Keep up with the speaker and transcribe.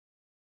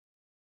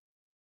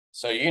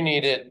So you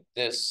needed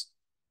this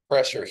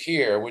pressure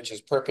here, which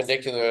is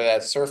perpendicular to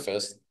that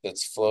surface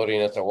that's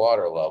floating at the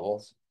water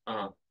level,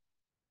 right?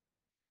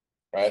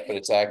 But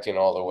it's acting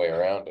all the way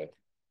around it,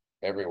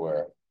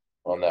 everywhere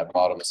on that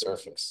bottom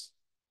surface.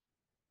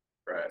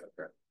 Right.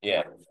 Okay.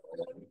 Yeah.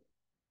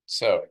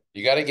 So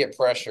you got to get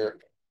pressure.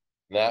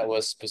 And that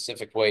was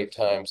specific weight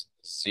times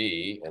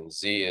Z, and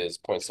Z is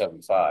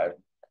 0.75.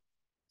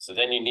 So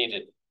then you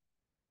needed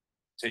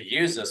to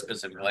use a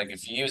specific, like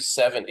if you use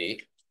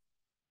 70,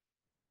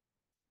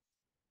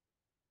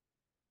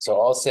 so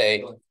I'll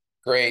say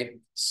Great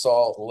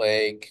Salt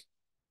Lake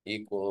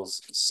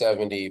equals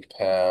 70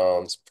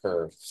 pounds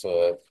per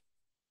foot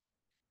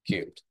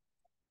cubed,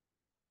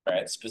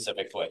 right?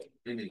 Specific weight.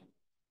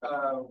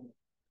 I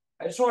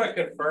just want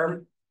to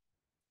confirm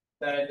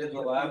that I did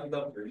the lab,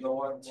 the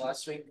one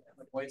last week,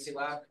 the Buoyance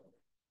lab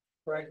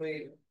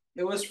correctly.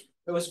 It was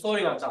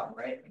floating on top,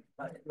 right?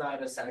 Not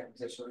in a static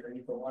position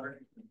underneath the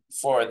water.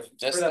 For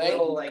this For that thing?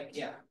 little, like,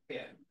 yeah.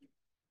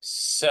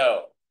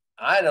 So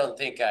I don't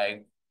think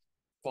I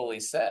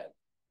fully said.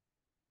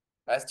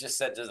 I just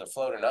said, does it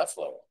float or not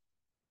float?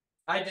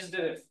 I just did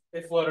it.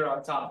 It floated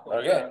on top.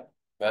 Okay,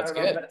 that's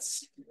good.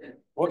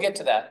 We'll get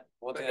to that.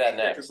 We'll do that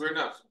next. We're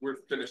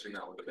finishing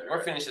that one today.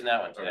 We're finishing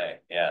that one today.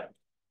 Yeah.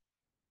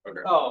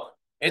 Okay. Oh,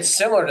 It's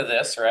similar to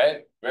this,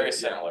 right? Very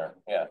similar.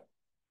 Yeah.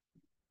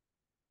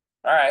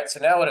 All right. So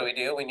now what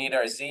do? We need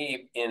our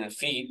Z in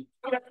feet,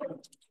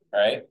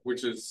 right?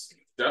 Which is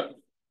depth.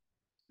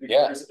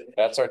 Yeah,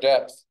 that's our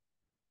depth.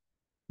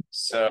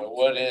 So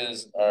what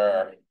is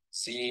our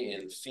Z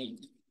in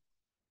feet?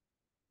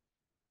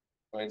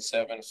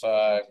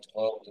 0.75,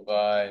 12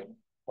 divide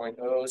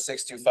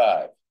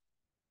 0.0625.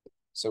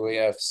 So we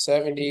have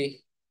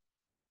 70.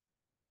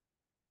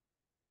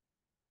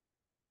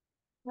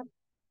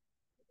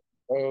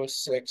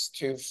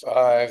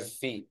 0.0625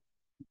 feet.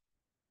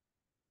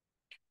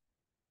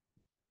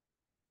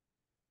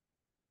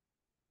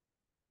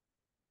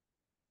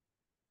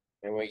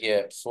 And we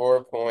get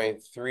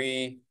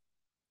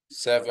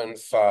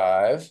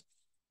 4.375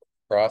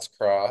 cross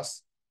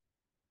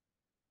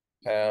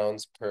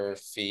pounds per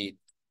feet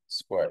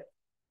squared.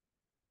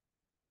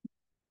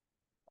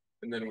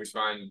 And then we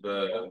find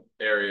the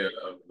area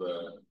of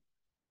the.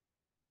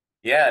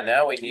 Yeah,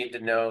 now we need to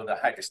know the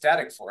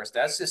hydrostatic force.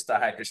 That's just the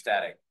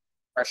hydrostatic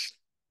pressure.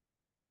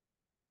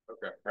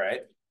 Okay.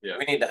 Right? Yeah.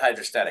 We need the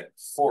hydrostatic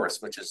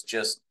force, which is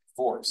just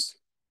force.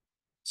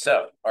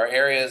 So our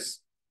area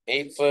is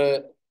 8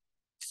 foot,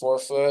 4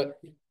 foot,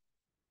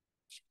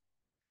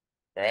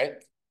 right?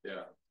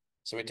 Yeah.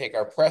 So we take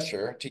our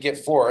pressure to get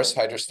force,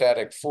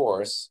 hydrostatic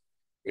force.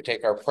 We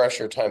take our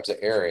pressure times the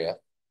area.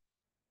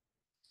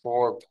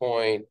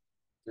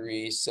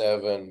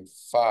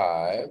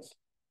 4.375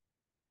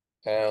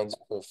 pounds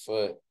per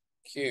foot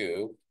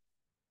cube.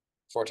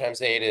 4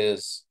 times 8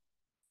 is.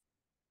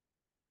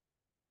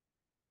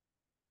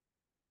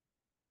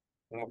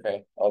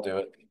 Okay, I'll do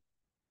it.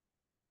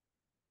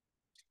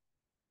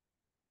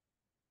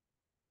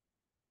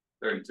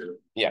 32.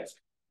 Yes.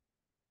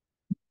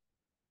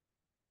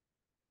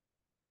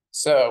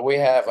 So we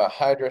have a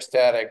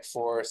hydrostatic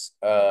force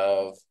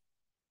of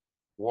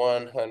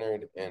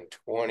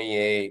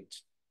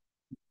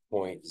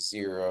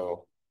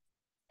 128.0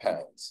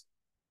 pounds.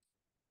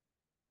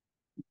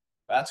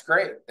 That's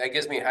great. That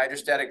gives me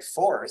hydrostatic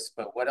force,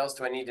 but what else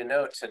do I need to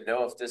know if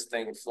this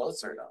thing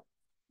floats or not?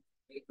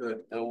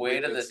 The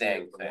weight of the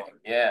dang thing.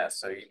 Yeah,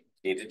 so you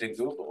needed to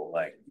Google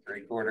like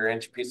 3/4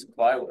 inch piece of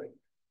plywood.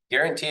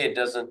 Guarantee it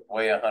doesn't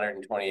weigh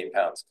 128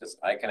 pounds because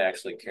I can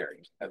actually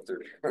carry a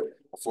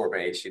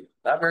 4x8 sheet.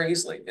 Not very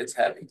easily. It's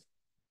heavy.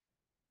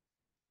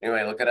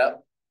 Anyway, look it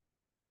up.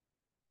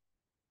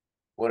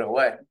 What it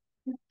weigh?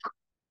 I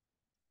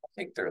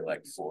think they're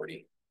like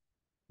 40.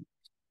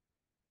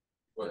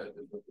 Go ahead.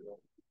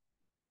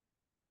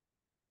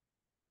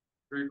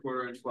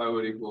 3/4 inch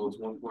plywood equals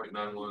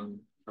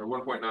 1.91 or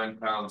 1.9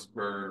 pounds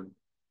per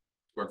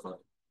square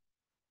foot.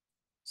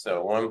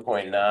 So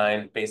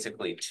 1.9,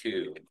 basically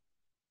 2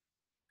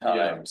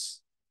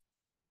 times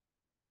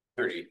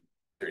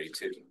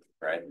 32,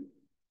 right?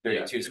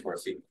 32 square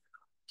feet.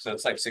 So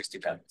it's like 60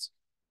 pounds.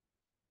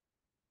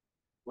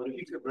 What if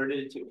you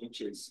converted it to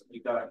inches?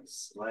 You got a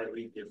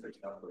slightly different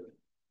number.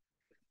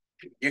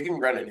 You can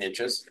run in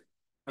inches.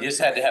 You just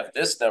had to have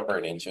this number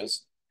in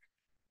inches.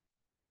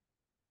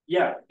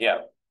 Yeah.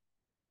 Yeah.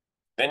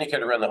 Then you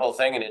could run the whole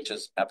thing in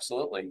inches.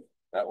 Absolutely.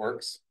 That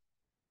works.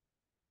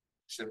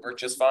 Should work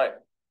just fine.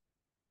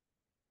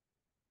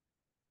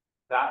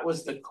 That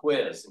was the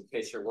quiz, in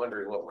case you're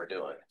wondering what we're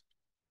doing.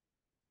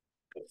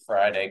 The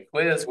Friday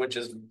quiz, which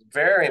is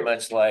very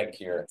much like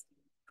your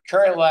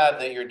current lab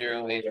that you're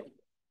doing,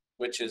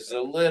 which is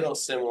a little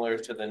similar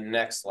to the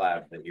next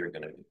lab that you're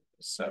going to do.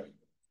 So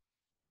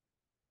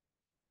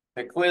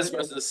the quiz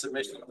was the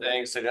submission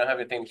thing, so you don't have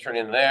anything to turn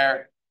in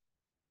there.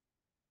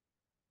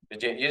 You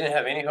didn't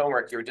have any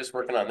homework. You were just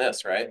working on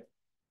this, right?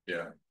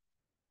 Yeah.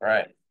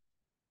 Right.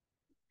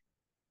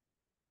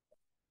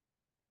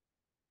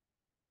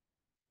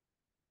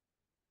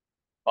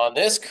 On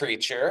this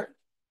creature,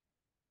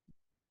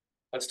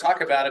 Let's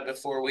talk about it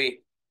before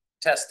we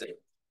test it.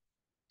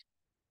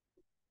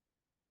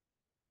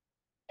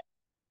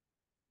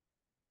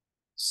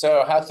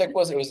 So how thick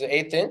was it? Was it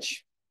 1/8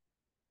 inch?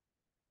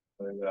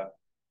 Yeah.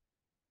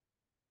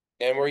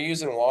 And we're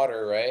using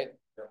water, right?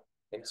 Yeah.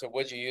 And so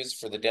what'd you use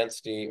for the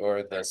density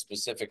or the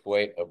specific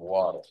weight of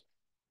water?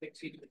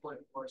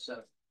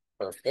 62.47.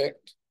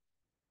 Perfect.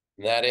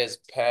 And that is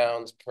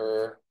pounds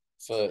per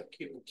foot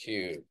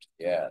cubed.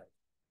 Yeah.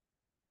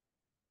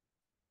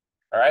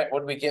 All right, what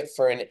do we get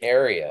for an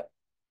area?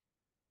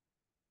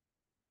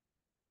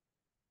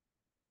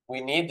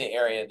 We need the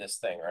area of this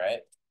thing, right?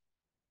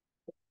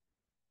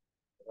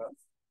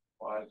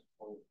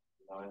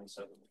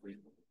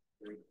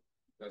 5.9733.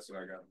 That's what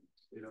I got.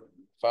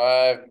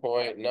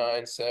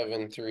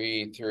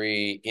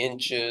 5.9733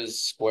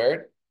 inches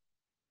squared.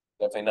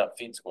 Definitely not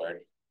feet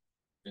squared.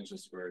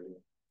 Inches squared.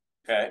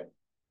 Okay.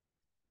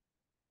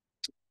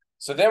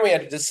 So then we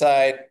had to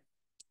decide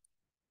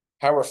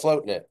how we're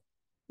floating it.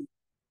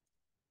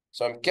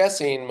 So I'm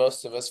guessing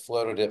most of us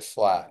floated it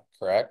flat,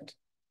 correct?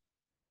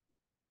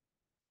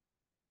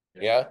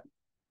 Yeah?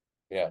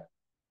 Yeah.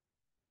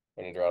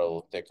 I'm gonna draw it a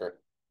little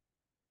thicker.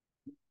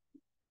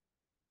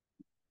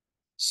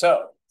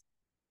 So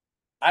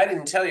I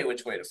didn't tell you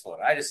which way to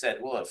float. I just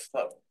said, will it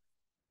float?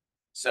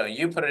 So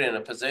you put it in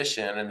a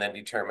position and then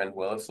determine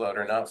will it float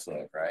or not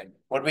float, right?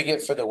 What do we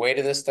get for the weight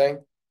of this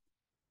thing?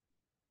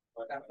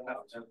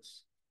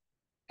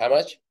 How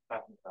much?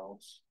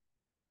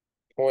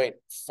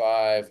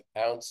 0.5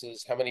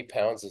 ounces. How many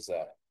pounds is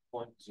that?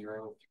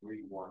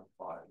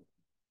 0.0315.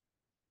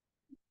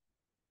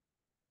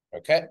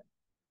 Okay.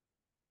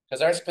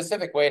 Because our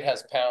specific weight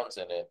has pounds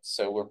in it,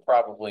 so we're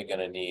probably going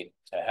to need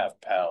to have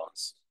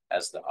pounds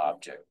as the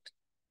object.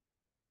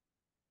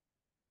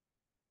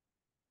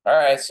 All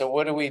right, so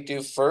what do we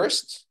do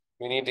first?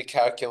 We need to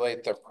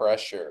calculate the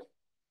pressure.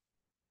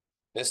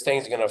 This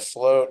thing's going to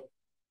float,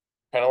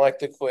 kind of like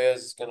the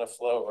quiz, it's going to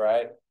float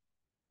right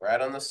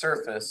on the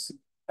surface.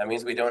 That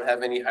means we don't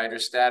have any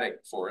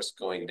hydrostatic force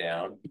going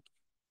down.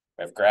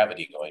 We have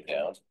gravity going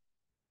down.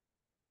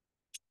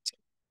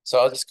 So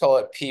I'll just call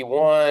it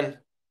P1,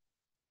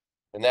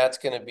 and that's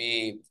going to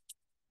be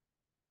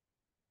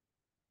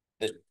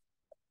the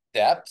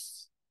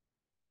depth,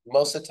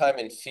 most of the time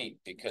in feet,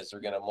 because we're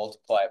going to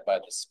multiply it by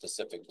the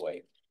specific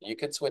weight. You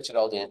could switch it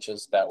all to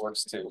inches, that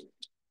works too.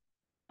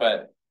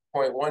 But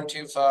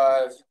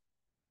 0.125,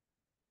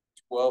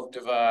 12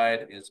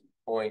 divide is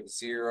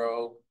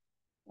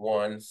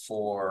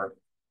 0.014,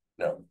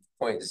 no,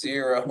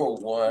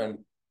 0.0104.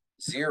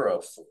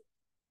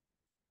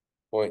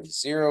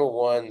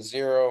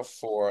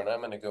 0.0104, and I'm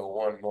going to go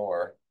one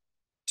more,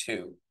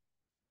 2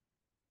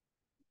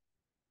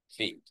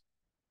 feet.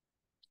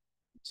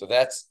 So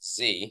that's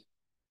Z.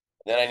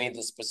 Then I need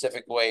the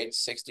specific weight,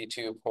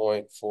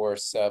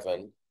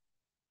 62.47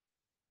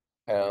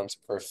 pounds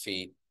per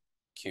feet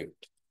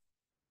cubed.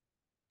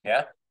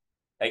 Yeah?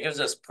 That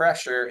gives us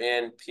pressure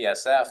in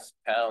PSF,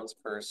 pounds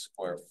per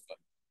square foot.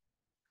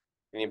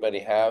 Anybody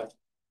have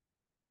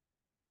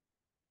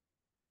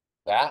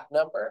that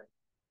number?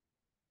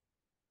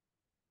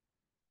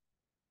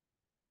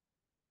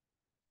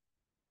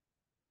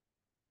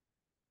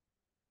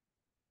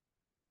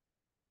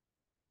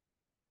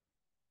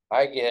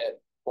 I get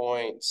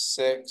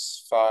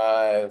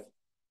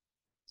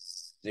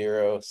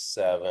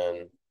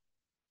 0.6507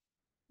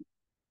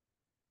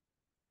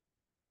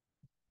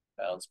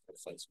 pounds per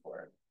foot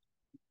squared.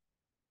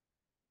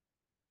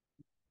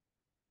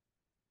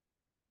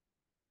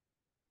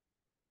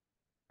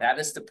 That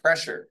is the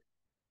pressure.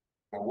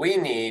 What we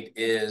need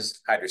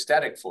is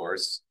hydrostatic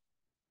force.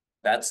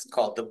 That's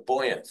called the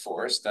buoyant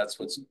force. That's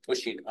what's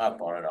pushing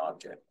up on an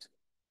object.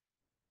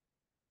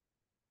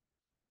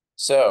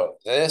 So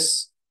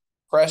this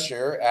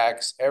pressure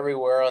acts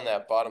everywhere on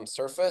that bottom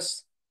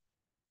surface.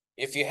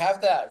 If you have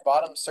that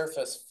bottom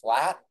surface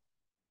flat,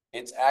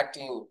 it's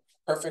acting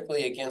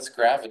perfectly against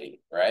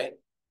gravity, right?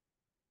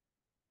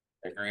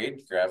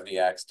 Agreed? Gravity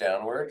acts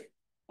downward.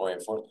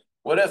 Buoyant force.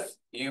 What if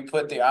you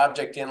put the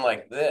object in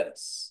like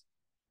this?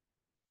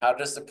 How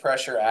does the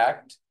pressure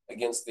act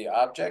against the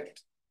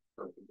object?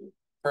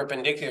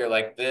 Perpendicular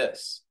like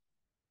this.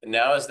 And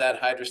now is that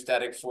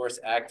hydrostatic force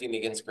acting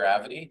against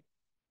gravity?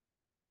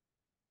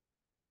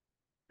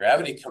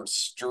 Gravity comes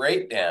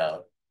straight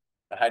down.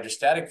 The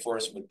hydrostatic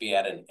force would be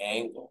at an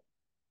angle.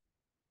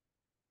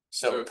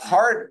 So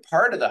part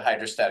of the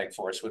hydrostatic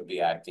force would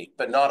be acting,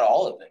 but not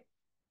all of it.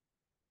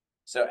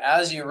 So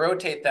as you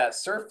rotate that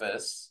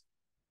surface,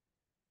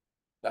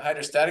 the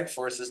hydrostatic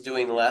force is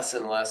doing less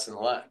and less and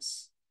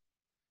less.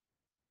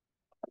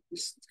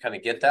 Just kind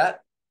of get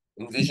that?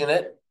 Envision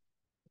it?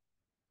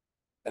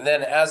 And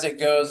then as it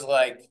goes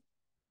like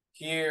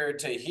here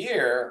to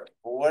here,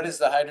 what is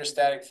the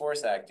hydrostatic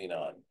force acting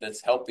on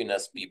that's helping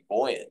us be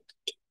buoyant?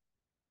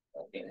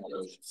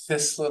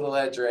 This little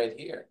edge right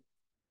here.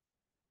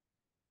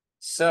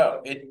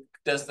 So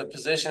does the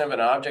position of an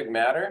object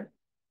matter?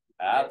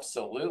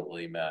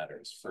 Absolutely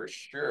matters, for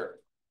sure.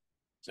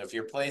 So if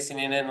you're placing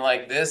it in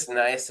like this,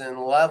 nice and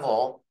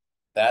level,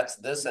 that's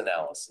this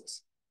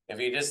analysis. If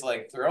you're just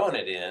like throwing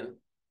it in,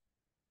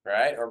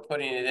 right, or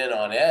putting it in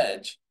on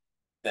edge,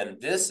 then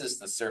this is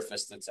the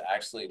surface that's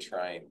actually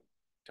trying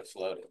to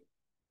float it.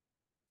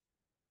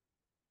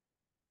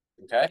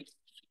 Okay,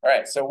 all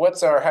right, so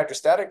what's our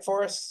hydrostatic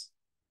force?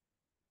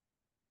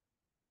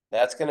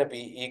 That's going to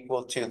be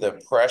equal to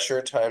the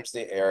pressure times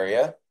the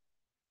area.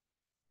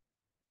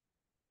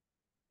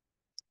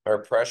 Our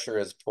pressure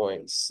is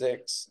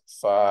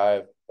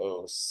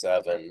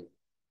 0.6507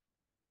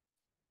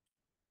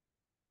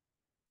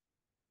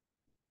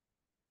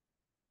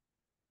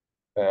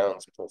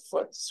 pounds per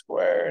foot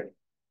squared.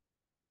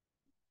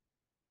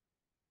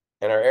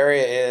 And our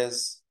area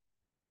is,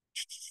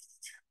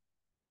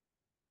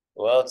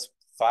 well, it's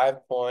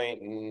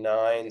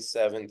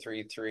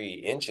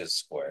 5.9733 inches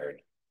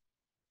squared.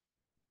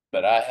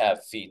 But I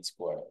have feet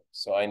squared,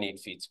 so I need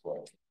feet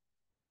squared.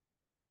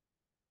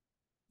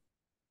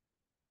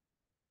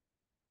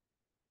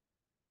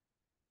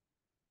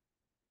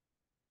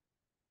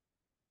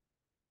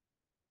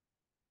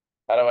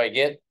 How do I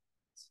get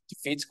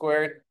feet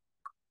squared?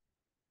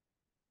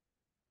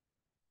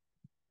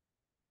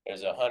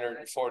 There's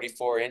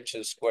 144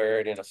 inches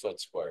squared in a foot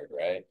squared,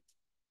 right?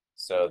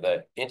 So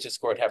the inches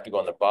squared have to go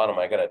on the bottom.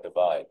 I gotta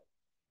divide.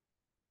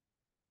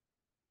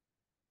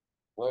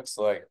 Looks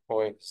like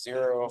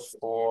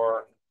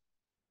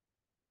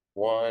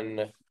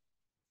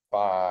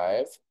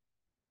 0.0415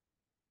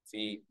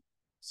 feet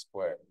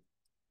squared,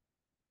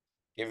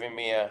 giving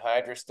me a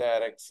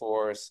hydrostatic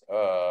force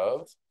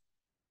of,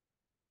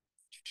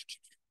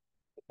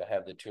 I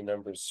have the two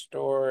numbers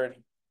stored.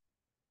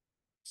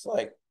 It's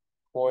like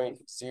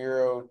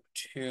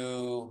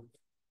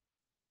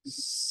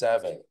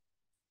 0.027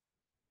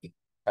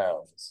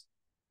 pounds.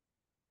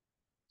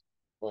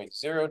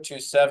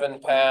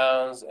 0.027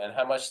 pounds. And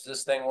how much does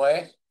this thing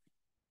weigh?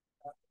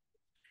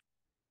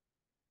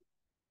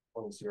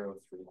 0.03.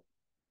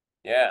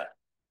 Yeah.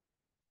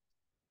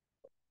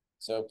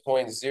 So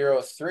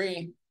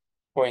 0.03,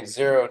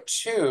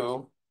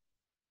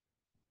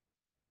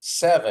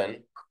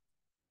 0.027.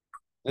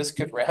 This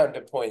could round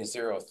to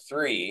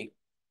 0.03.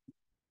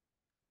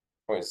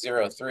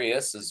 0.03,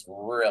 this is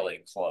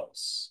really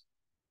close.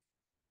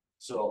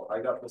 So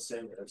I got the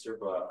same answer,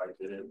 but I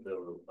didn't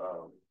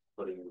know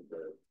putting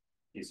the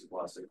piece of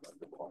plastic on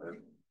the water.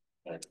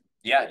 And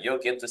Yeah, you'll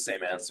get the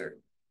same answer.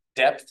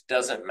 Depth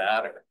doesn't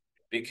matter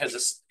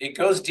because it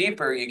goes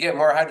deeper. You get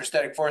more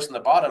hydrostatic force in the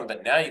bottom,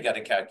 but now you got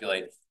to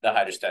calculate the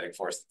hydrostatic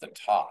force at the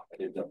top. I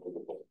did that with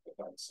the boat.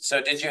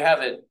 So did you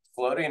have it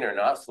floating or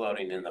not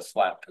floating in the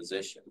flat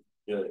position?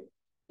 Good.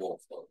 Won't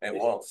float. It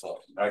won't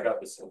float. I got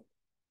the same.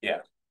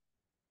 Yeah.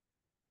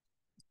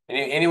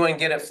 Anyone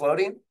get it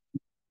floating?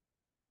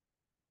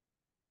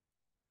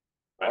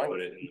 I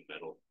put it in the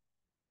middle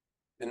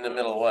In the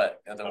middle of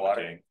what? Of the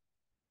water? tank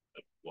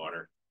of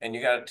water. And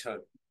you got it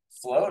to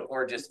float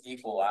or just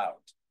equal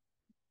out?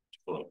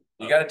 Float.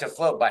 You got it to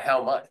float by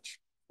how much?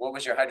 What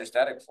was your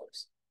hydrostatic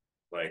force?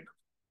 Like,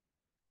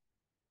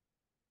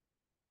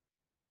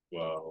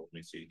 well, let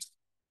me see.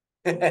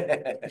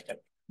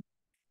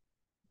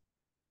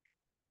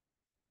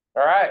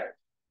 All right.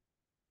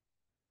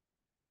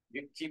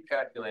 You keep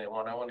calculating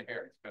what I want to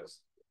hear because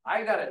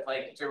I got it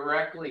like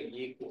directly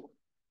equal.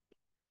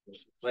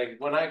 Like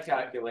when I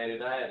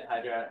calculated, I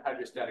had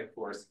hydrostatic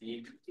force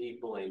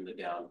equaling the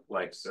down.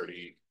 Like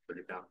 30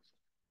 pounds.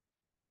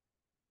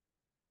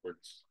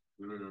 Works.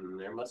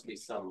 There must be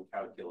some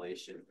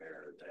calculation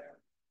error there.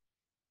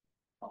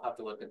 I'll have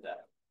to look at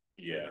that.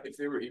 Yeah. If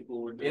they were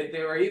equal, If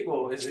they were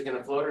equal, is it going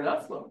to float or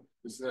not float?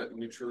 is that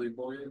neutrally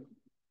buoyant?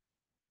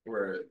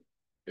 Where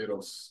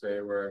it'll stay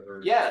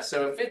wherever. Yeah,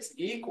 so if it's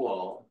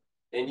equal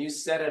and you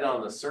set it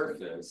on the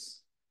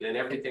surface, then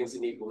everything's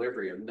in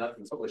equilibrium,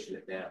 nothing's pushing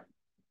it down.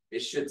 It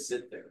should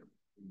sit there.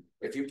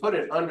 If you put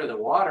it under the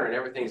water and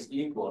everything's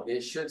equal,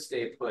 it should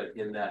stay put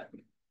in that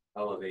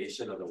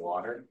elevation of the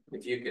water.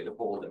 If you could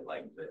hold it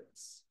like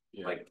this,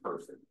 Yeah. like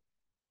perfect.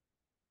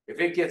 If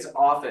it gets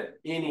off at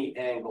any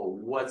angle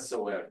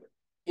whatsoever,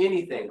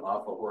 anything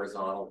off a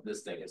horizontal,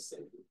 this thing is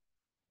sinking.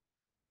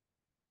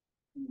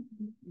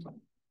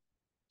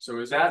 So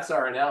is That's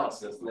our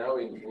analysis. Now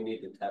we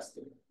need to test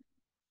it.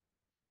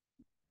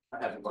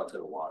 I haven't gone to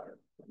the water.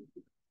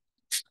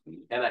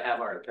 And I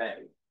have our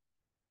thing.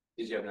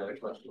 Did you have another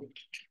question?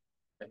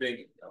 I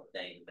think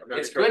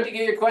It's good to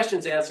get your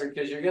questions answered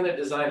because you're going to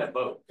design a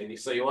boat. And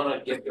so you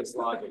want to get this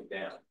logic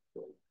down.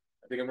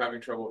 I think I'm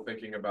having trouble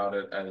thinking about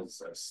it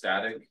as a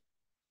static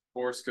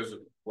force because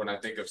when I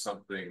think of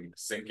something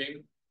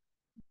sinking,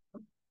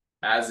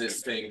 as it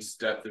sinks,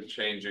 depth is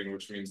changing,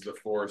 which means the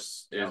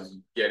force is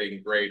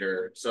getting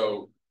greater.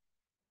 So,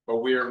 but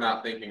we're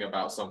not thinking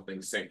about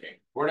something sinking.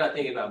 We're not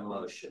thinking about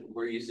motion.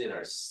 We're using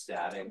our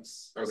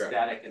statics, Okay.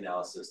 static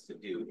analysis to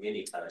do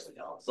any kind of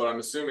analysis. But I'm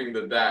assuming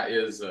that that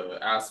is an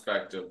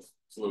aspect of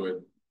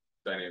fluid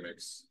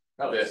dynamics.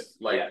 Oh, That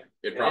like yeah.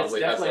 it And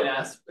probably it's has definitely an a,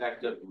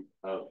 aspect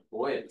of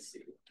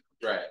buoyancy.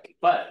 right.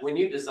 But when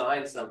you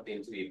design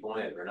something to be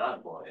buoyant or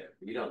not buoyant,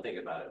 you don't think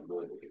about it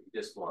moving. You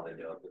just want to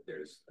know that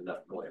there's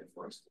enough buoyant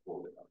force to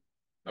hold it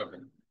up. Okay.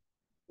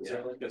 Is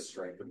there like a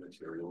strength of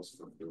materials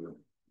for food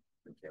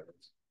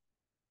mechanics?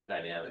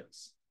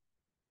 Dynamics.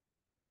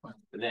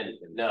 And then,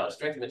 no,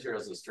 strength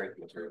materials is strength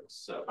materials,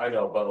 so. I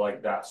know, but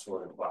like that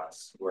sort of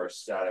class, where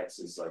statics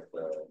is like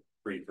the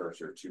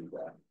precursor to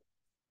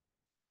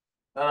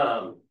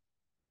that.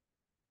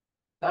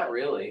 Not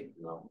really,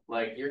 no,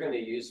 like you're gonna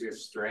use your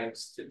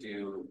strengths to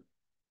do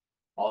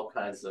all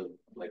kinds of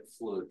like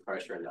fluid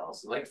pressure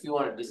analysis, like if you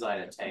want to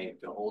design a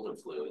tank to hold a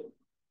fluid,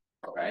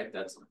 right,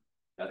 that's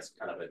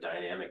kind of a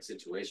dynamic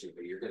situation,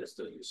 but you're gonna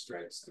still use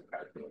strengths to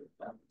calculate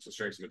that. So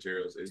strengths of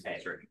materials is Okay.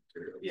 strength of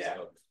materials. Yeah.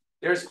 So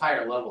There's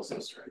higher levels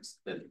of strengths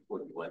than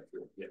what we went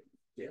through.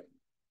 Yeah.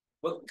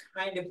 What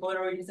kind of boat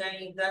are you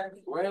designing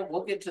exactly?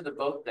 We'll get to the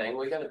boat thing.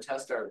 We gotta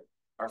test our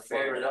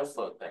float or no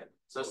float thing.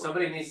 So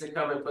somebody needs to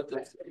come and put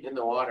this in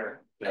the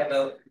water.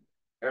 About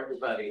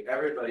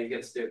Everybody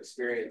gets to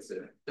experience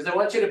it. Because I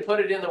want you to put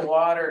it in the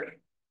water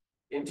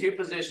in two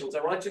positions.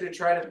 I want you to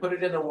try to put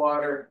it in the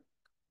water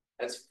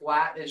as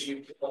flat as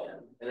you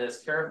can and as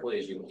carefully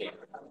as you can.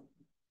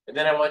 And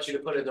then I want you to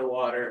put it in the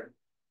water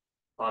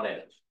on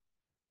edge.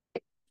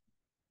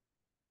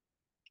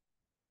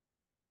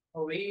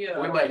 We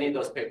might need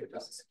those paper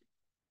towels.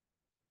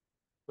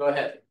 Go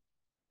ahead.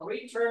 are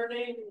we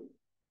turning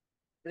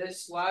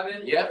this slab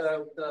in? Yeah.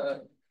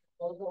 The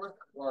whole work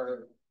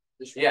or?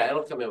 Yeah,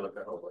 it'll come in with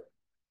the whole.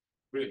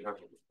 Really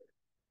comfortable.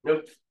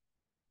 Nope.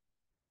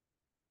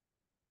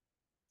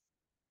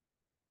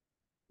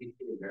 He's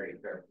being very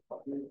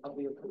careful. I'll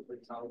be a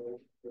complete towel.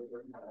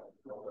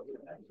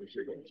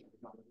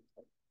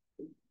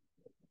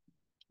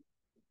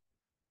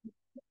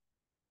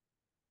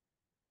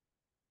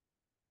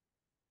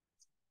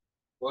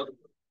 what?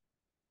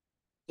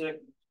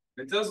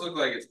 It does look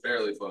like it's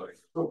barely floating.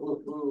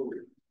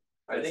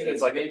 I think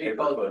it's like a maybe paper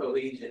called clip.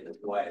 collegiate is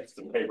why it's It's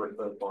the paper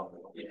clip on.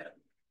 yeah.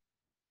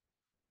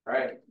 All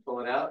right,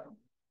 pull it out,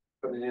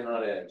 put it in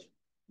on edge.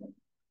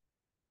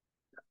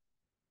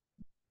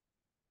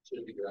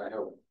 Should be good, I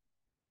hope.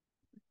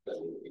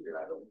 Doesn't be good,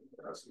 I hope,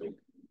 trust me.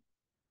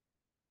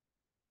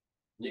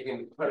 You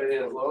can put it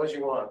in as low as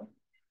you want.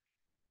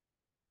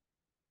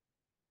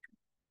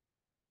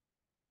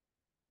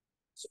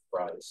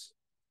 Surprise.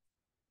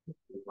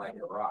 Like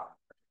a rock.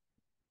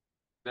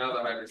 Now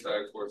the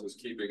hydrostatic force is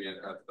keeping it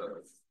at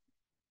the.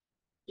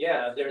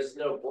 Yeah, there's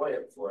no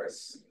buoyant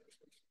force.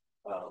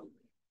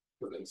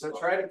 So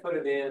try to put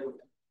it in,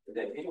 and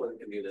then anyone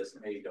can do this,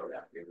 maybe you don't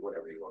have to, do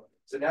whatever you want.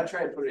 So now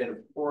try and put it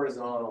in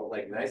horizontal,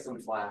 like nice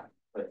and flat,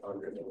 but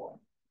under the wall.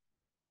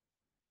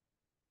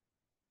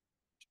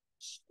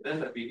 Then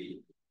the BD.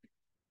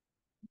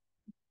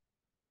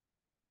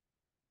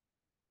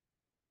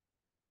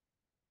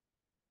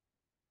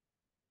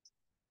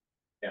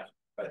 Yeah,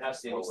 but have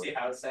you see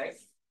how it's saying?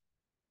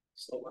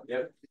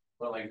 Yep,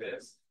 well, like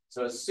this.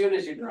 So as soon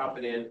as you drop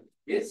it in,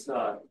 it's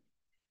not.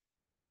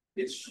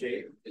 Its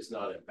shape is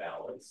not in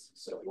balance,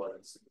 so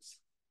once it's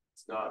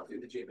not through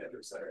the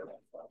geometric center of that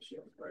flat shape,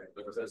 right?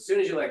 Because as soon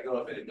as you let go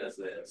of it, it does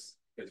this,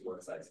 because one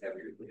side's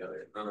heavier than the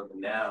other.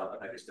 Now the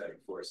hydrostatic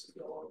force is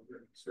no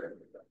longer straight.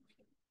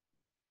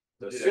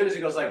 So as soon as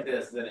it goes like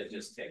this, then it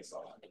just takes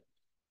off,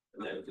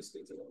 and then it just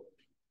gets it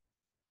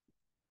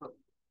over.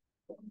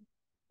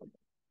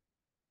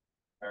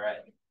 All right.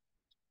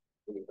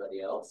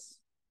 Anybody else?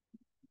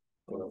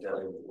 Want to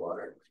tell you the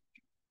water?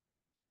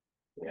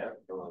 Yeah,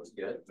 everyone's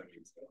good.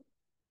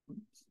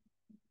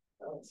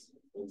 All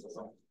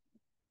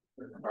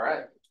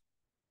right.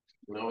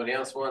 Nobody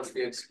else wants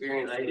to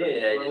experience. I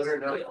did, I just-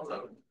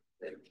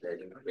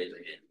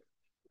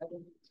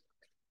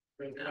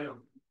 No.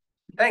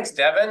 Thanks,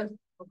 Devin,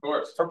 Of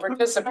course, for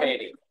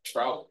participating.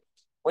 problem.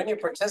 When you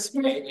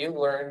participate, you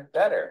learn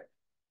better.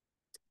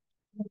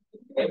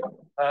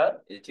 Huh?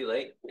 Is it too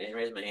late? I didn't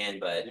raise my hand,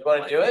 but. You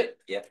want to do it?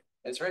 Yeah.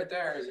 It's right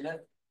there, isn't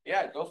it?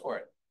 Yeah, go for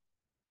it.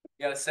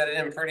 You gotta set it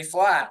in pretty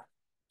flat.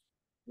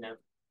 Yeah.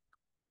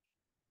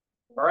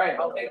 All right,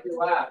 I'll take your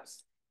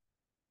laps.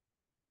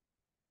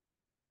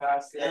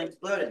 Pass Yeah, it.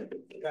 exploded.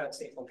 You gotta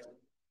say something.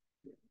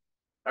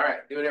 All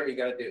right, do whatever you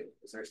gotta do.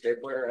 Is there a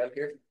stapler around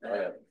here?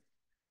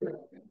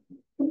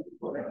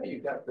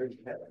 You got pretty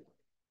heavy.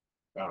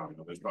 I don't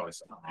know, there's probably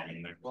something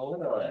in there. Well,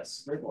 look at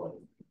this.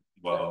 Well,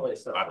 Definitely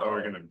something I thought we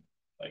were wrong. gonna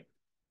like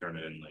turn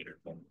it in later.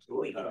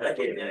 Ooh, you can touch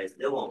it, and it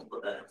still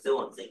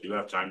won't sink. Do you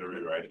have time to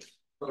rewrite it?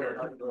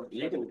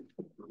 You can,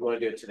 wanna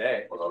do it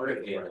today? We're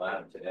gonna be in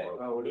lab today.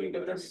 Oh, We can do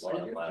whatever you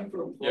want in lab.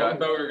 Yeah, I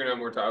thought we were gonna have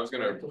more time. I was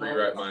gonna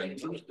rewrite mine.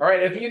 All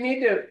right, if you need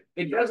to,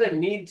 it doesn't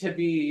need to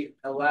be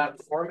a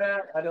lab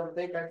format. I don't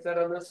think I said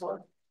on this one.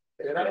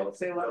 Did I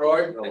say lab?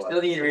 Roy? I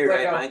still need to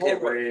rewrite Like a mine, cause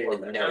homework we're,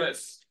 format. no,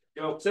 Dennis,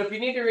 So if you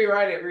need to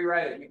rewrite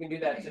it. You can do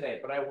that today,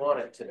 but I want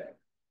it today.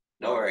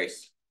 no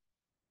worries.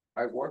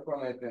 I work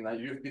on it and I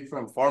use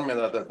different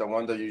formula than the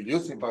one that you're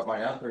using, but my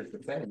answer is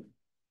the same.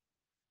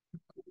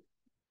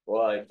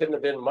 Well, it couldn't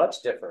have been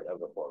much different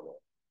of a formula.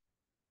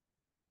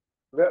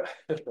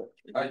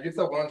 I use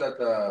the one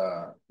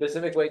that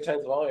Specific weight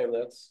times volume,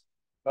 that's,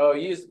 oh,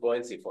 you used the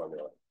buoyancy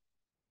formula.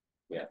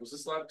 Was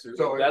this lab two?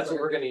 So That's what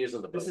we're gonna use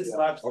in the book. This is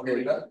lab Okay,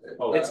 three. that. It's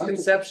the answer-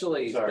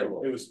 conceptually Sorry,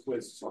 similar. it was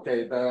quiz.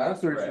 Okay, the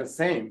answer is the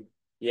same.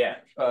 Yeah,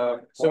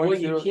 So so what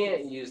you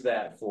can't use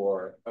that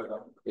for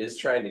is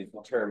trying to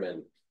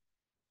determine.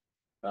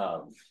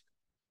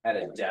 At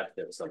a depth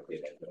of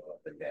something that go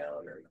up and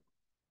down or.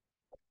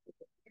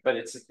 But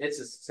it's the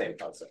same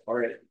concept. All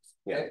right.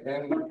 Yeah.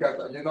 And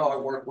because, you know, I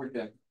work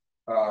weekend,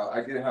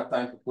 I didn't have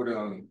time to put it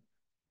on.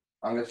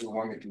 Unless you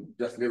want me to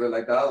just leave it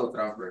like that or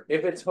transfer it.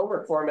 If it's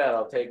homework format,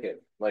 I'll take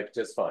it, like,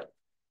 just fine.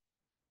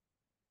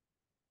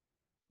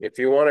 If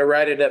you want to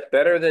write it up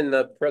better than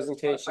the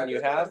presentation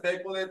you have,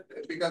 Staple it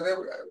because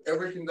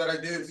everything that I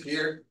did is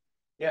here.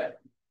 yeah.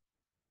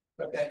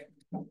 Okay.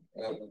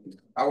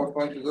 I was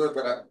going to do it,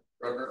 but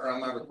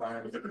I'm out of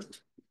time.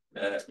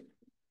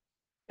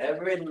 I've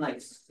written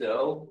like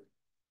so.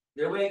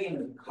 There way I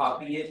can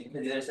copy it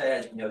because the other side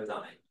has notes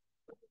on it.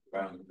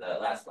 From the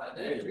last slide.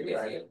 I didn't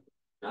rewrite it.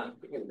 Huh?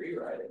 You can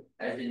rewrite it.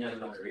 I didn't know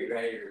if I was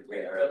rewrite it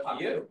or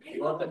copy it.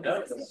 You want the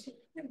notes?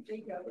 I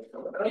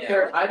don't Yeah.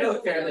 care, I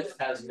don't care that it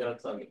has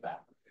notes on the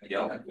back. You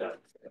don't?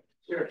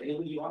 Sure,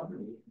 anything you want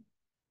from me.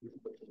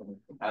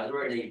 I was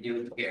worried that you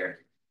do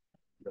care.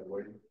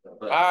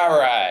 All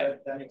right.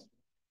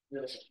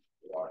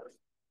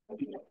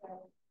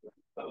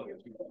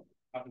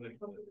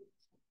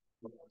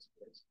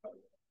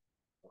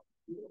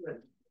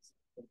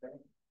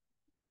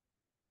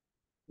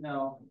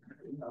 No.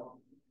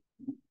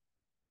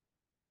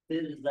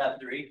 This is lab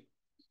three.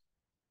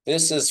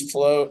 This is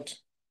float.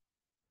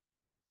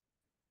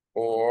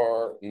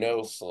 Or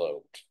no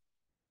float.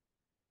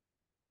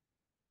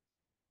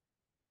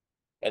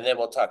 And then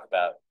we'll talk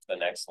about the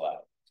next lab.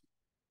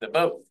 The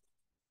boat.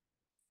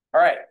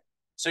 All right,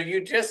 so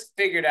you just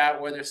figured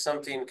out whether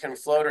something can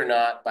float or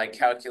not by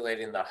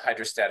calculating the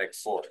hydrostatic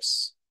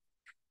force,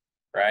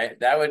 right?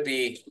 That would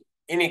be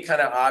any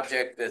kind of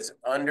object that's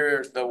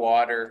under the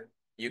water.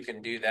 You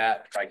can do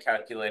that by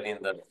calculating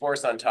the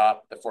force on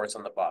top, the force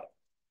on the bottom.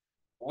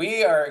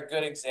 We are a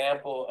good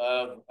example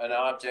of an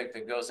object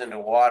that goes into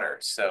water.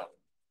 So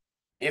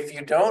if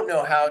you don't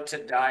know how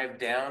to dive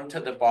down to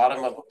the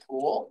bottom of a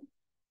pool,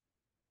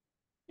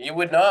 you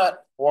would not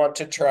want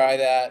to try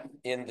that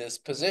in this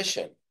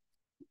position.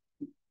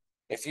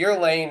 If you're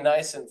laying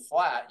nice and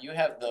flat, you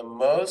have the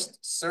most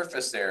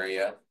surface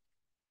area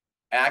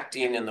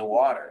acting in the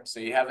water. So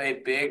you have a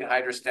big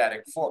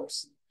hydrostatic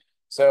force.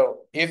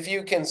 So if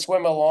you can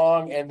swim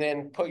along and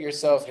then put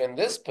yourself in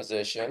this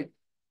position,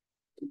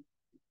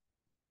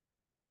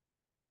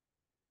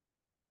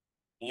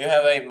 you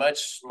have a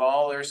much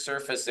smaller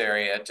surface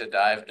area to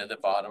dive to the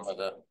bottom of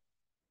the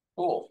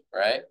pool,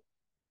 right?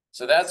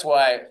 So that's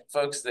why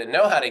folks that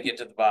know how to get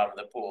to the bottom of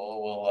the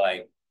pool will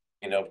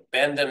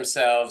bend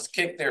themselves,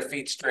 kick their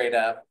feet straight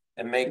up,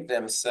 and make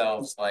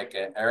themselves like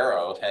an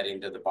arrow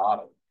heading to the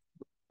bottom.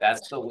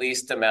 That's the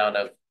least amount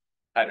of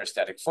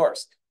hydrostatic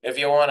force. If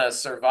you want to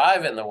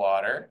survive in the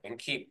water and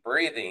keep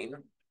breathing,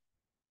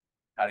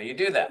 how do you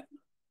do that?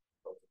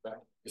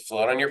 You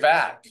float on your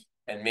back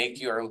and make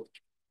your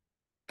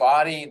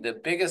body the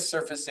biggest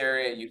surface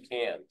area you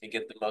can to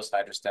get the most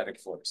hydrostatic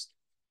force.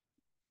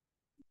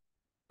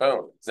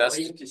 Boom. That's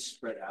you just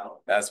spread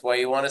out. That's why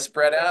you want to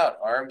spread out,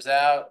 arms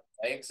out,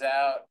 legs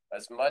out,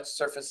 as much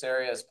surface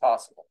area as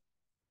possible.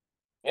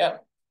 Yeah,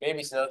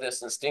 babies know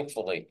this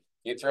instinctively.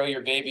 You throw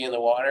your baby in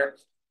the water.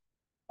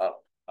 Oh,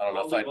 I don't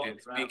know if I do.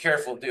 Be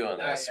careful doing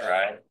this,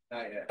 right?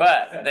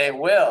 But they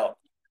will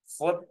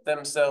flip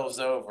themselves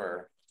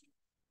over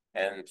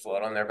and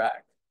float on their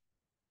back.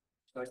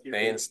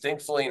 They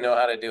instinctively know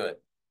how to do it.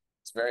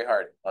 It's very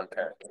hard on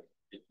parents.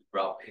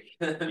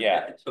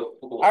 Yeah.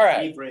 All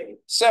right.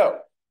 So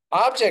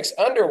objects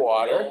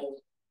underwater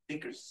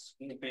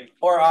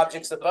or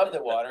objects above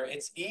the water,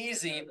 it's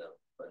easy.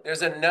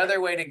 There's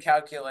another way to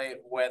calculate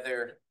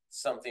whether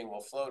something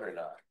will float or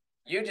not.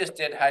 You just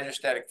did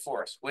hydrostatic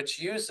force, which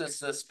uses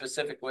the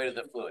specific weight of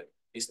the fluid.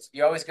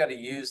 You always got to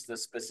use the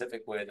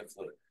specific weight of the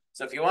fluid.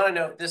 So if you want to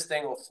know if this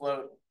thing will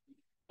float,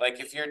 like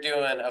if you're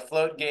doing a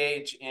float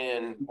gauge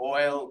in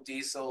oil,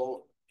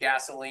 diesel,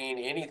 gasoline,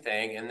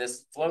 anything, and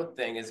this float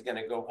thing is going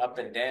to go up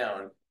and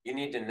down, you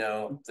need to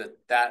know that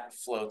that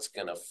float's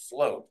going to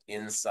float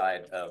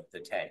inside of the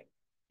tank.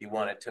 You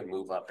want it to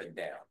move up and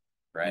down,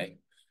 right?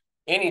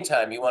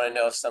 Anytime you want to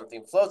know if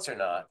something floats or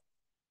not,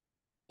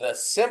 the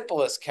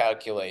simplest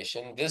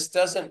calculation, this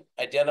doesn't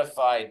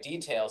identify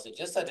details. It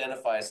just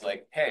identifies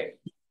like, hey,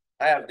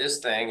 I have this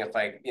thing. If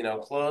I,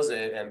 close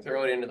it and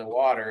throw it into the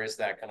water, is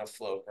that going to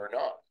float or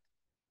not?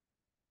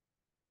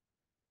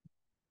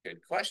 Good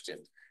question.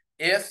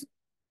 If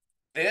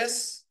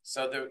this,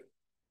 so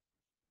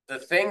the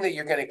thing that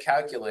you're going to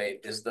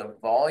calculate is the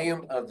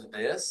volume of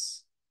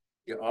this.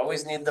 You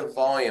always need the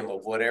volume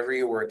of whatever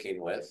you're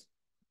working with,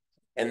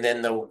 and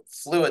then the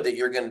fluid that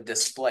you're going to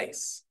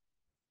displace.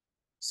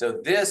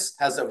 So this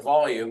has a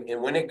volume,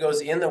 and when it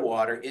goes in the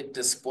water, it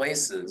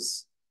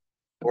displaces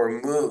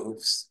or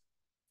moves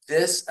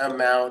this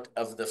amount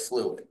of the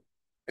fluid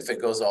if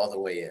it goes all the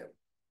way in,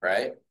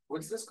 right?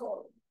 What's this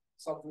called?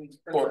 Something.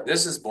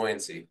 This is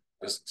buoyancy,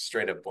 just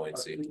straight up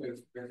buoyancy.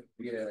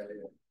 Yeah.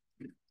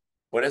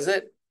 What is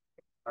it?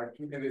 I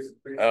think it is.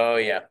 Oh,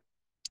 yeah.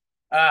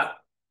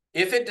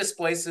 If it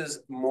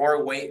displaces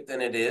more weight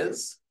than it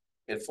is,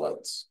 it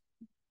floats.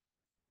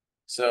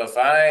 So if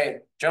I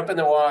jump in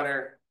the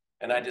water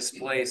and I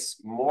displace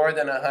more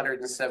than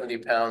 170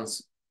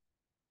 pounds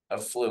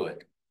of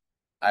fluid,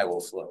 I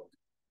will float.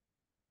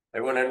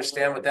 Everyone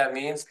understand what that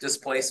means?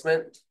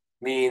 Displacement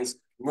means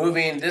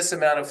moving this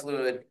amount of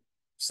fluid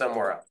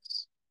somewhere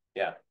else.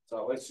 Yeah.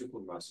 So like super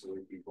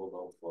muscular people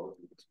don't float.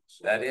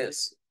 That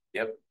is,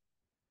 yep.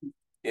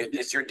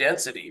 It's your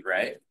density,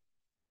 right?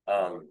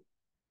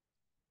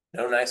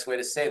 No nice way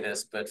to say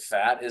this, but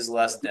fat is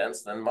less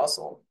dense than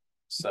muscle.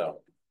 So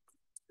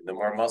the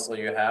more muscle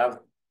you have,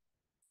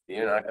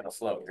 you're not gonna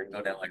float, you're gonna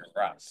go down like a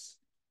rock.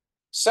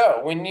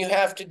 So when you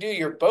have to do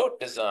your boat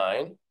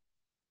design,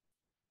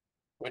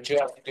 what you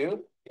have to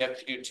do, you have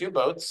to do 2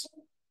 boats.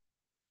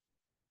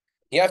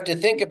 You have to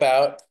think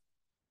about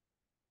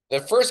the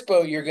first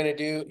boat you're gonna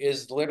do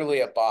is literally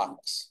a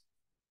box.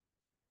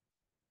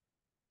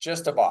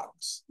 Just a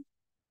box.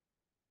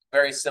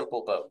 Very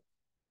simple boat.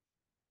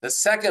 The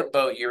second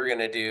boat you're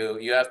gonna do,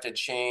 you have to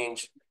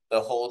change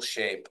the hull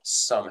shape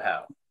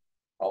somehow.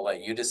 I'll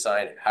let you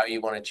decide how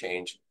you want to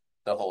change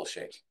the hull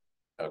shape,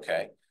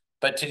 okay?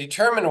 But to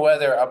determine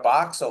whether a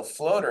box will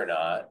float or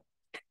not,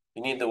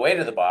 you need the weight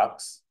of the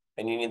box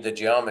and you need the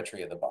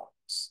geometry of the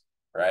box,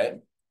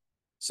 right?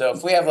 So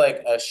if we have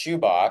like a shoe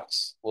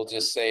box, we'll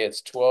just say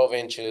it's 12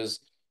 inches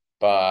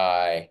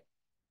by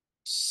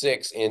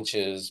 6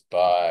 inches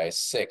by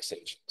 6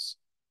 inches,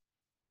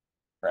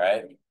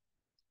 right?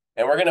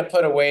 And we're gonna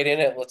put a weight in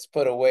it. Let's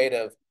put a weight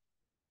of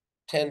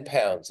 10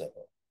 pounds in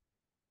it.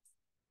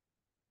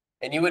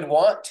 And you would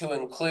want to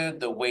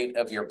include the weight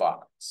of your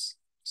box.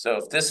 So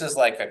if this is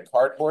like a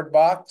cardboard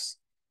box,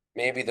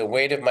 maybe the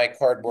weight of my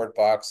cardboard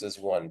box is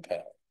 1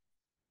 pound.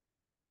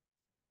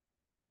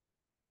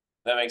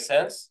 That makes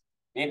sense?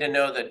 You need to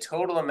know the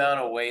total amount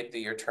of weight that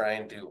you're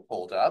trying to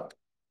hold up.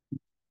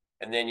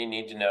 And then you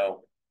need to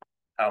know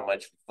how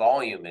much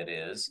volume it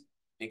is,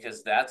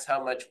 because that's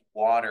how much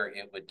water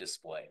it would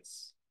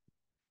displace.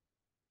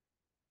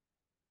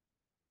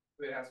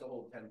 It has to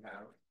hold 10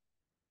 pounds.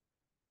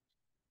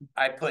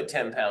 I put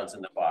 10 pounds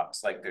in the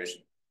box, like there's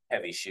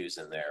heavy shoes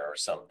in there or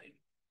something.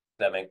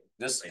 That make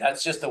this,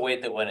 that's just the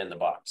weight that went in the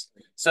box.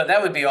 So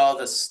that would be all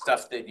the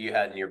stuff that you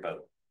had in your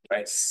boat,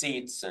 right?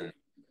 Seats and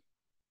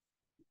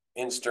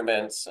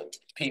instruments and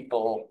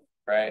people,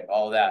 right?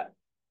 All that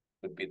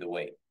would be the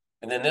weight.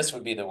 And then this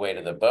would be the weight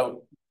of the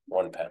boat,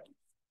 1 pound,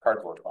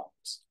 cardboard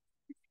box.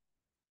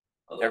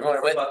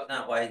 Everyone with,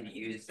 not widely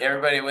used.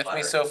 everybody with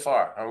me so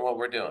far on what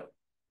we're doing?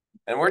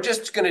 And we're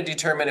just going to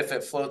determine if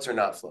it floats or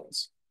not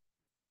floats.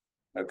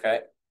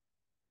 Okay.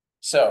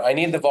 So I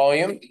need the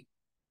volume.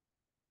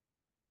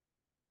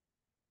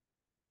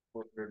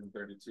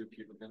 432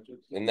 cubic inches.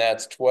 And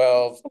that's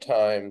 12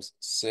 times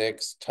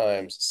 6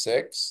 times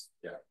 6.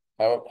 Yeah.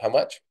 How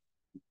much?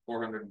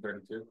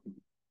 432.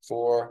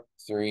 4,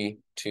 3,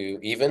 2,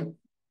 even?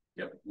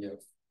 Yep.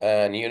 Yep.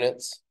 And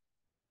units?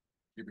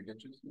 Cubic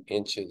inches.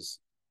 Inches.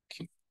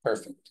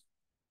 Perfect.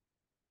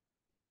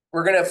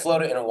 We're going to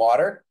float it in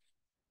water.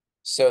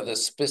 So the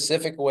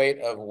specific weight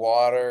of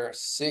water,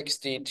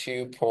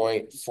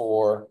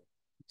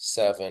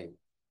 62.47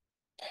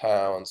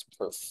 pounds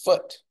per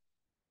foot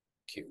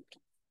cubed.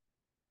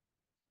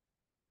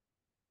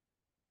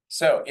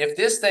 So if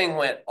this thing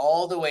went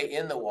all the way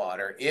in the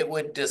water, it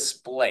would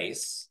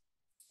displace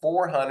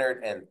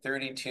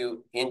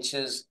 432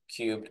 inches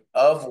cubed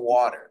of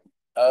water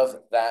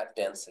of that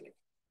density.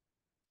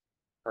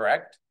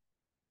 Correct?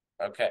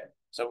 Okay.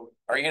 So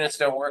our units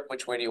don't work.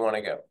 Which way do you want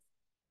to go?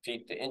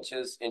 Feet to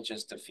inches,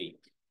 inches to feet.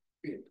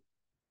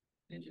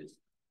 Inches.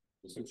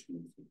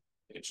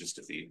 Inches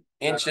to feet.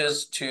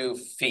 Inches to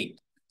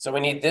feet. So we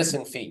need this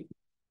in feet.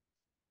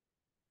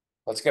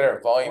 Let's get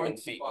our volume in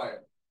feet.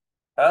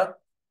 Huh?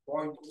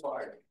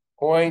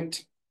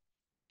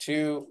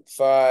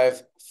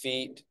 0.25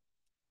 feet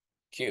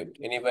cubed.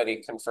 Anybody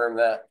confirm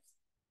that?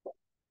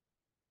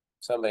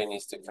 Somebody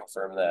needs to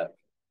confirm that.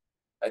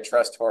 I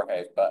trust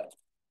Jorge, but.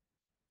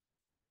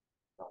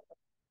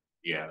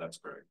 Yeah, that's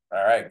correct.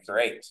 All right,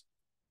 great.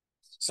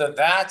 So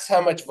that's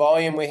how much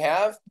volume we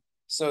have.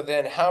 So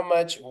then how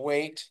much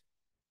weight?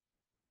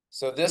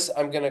 So this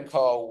I'm going to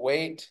call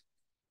weight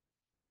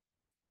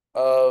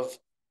of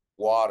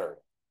water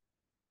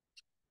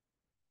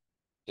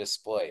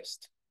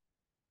displaced.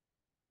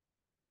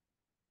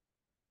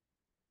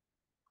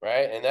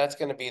 Right? And that's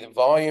going to be the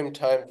volume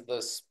times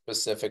the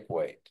specific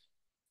weight.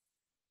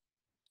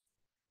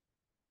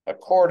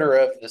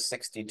 1/4 of the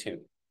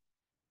 62.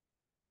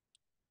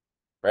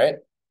 Right?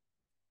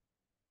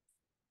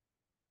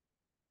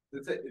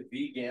 Is it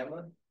V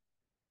gamma?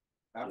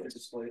 After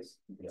displace?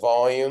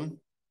 Volume.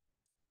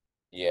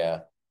 Yeah.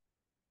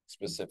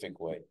 Specific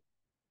weight.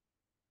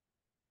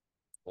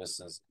 This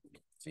is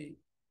V.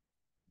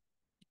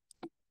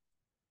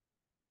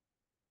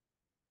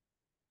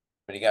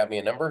 But you got me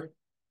a number?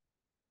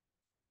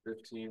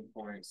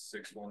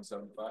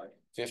 15.6175.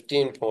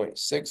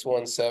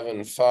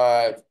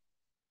 15.6175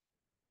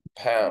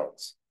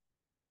 pounds.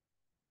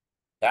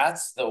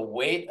 That's the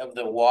weight of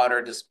the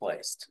water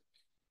displaced.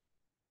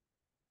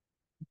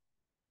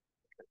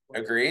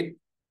 Agreed?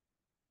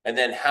 And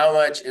then how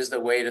much is the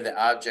weight of the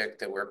object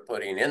that we're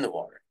putting in the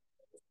water?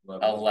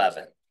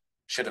 11.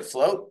 Should it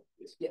float?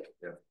 Yeah.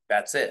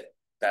 That's it.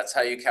 That's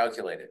how you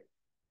calculate it.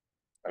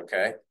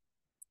 Okay.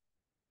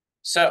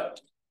 So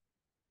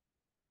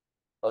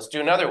let's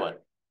do another one.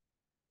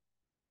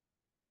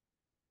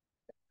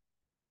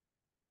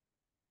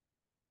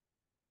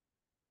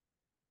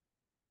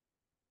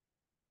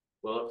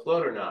 Will it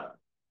float or not?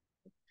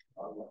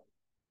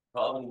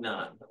 Probably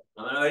not.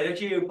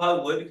 Actually, you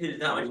probably would because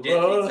there's not much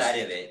density inside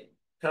of it.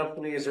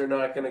 Companies are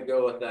not going to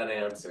go with that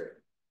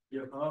answer.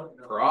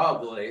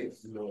 Probably.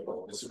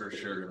 It's for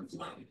sure.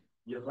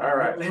 All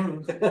right.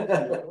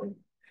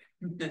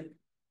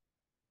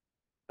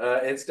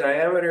 Its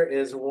diameter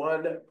is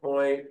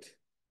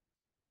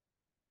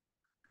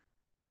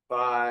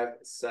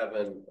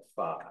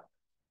 1.575.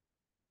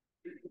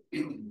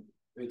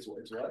 It's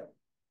what?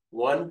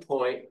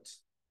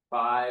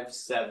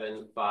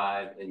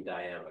 1.575 in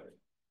diameter.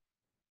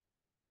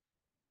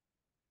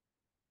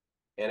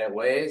 And it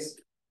weighs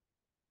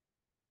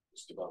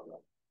just about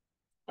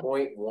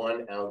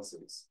 0.1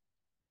 ounces.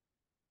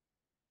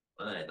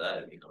 I thought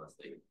it'd be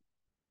honestly.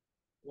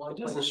 It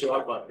doesn't show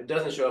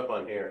up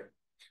on here.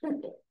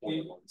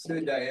 Say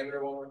the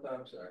diameter one more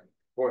time, sorry.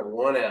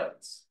 0.1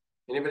 ounce.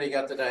 Anybody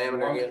got the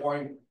diameter again?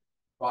 1.57.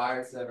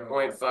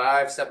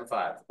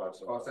 0.575.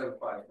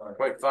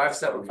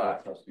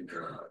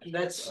 0.575.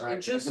 That's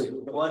just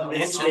one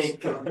Inches.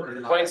 mistake.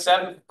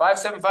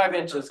 0.75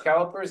 inches.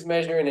 Calipers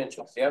measure in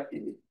inches. Yep.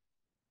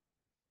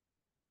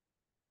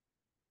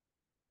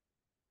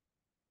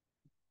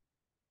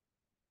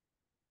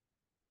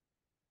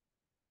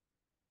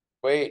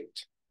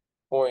 Weight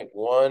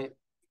 0.1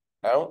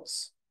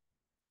 ounce.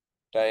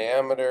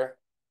 Diameter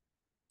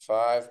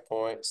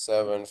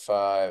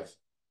 5.75.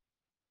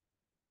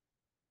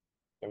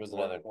 There was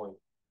another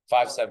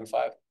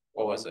 575.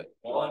 What was it?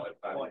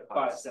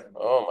 1.57.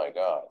 Oh my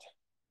God.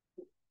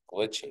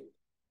 Glitching.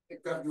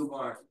 Pick up your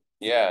mark.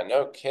 Yeah,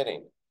 no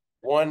kidding.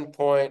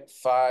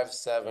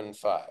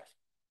 1.575.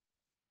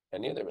 I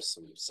knew there was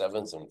some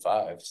 7s and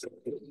 5s.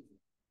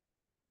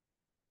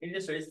 You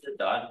just raise the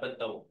dot, put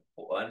the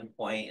 1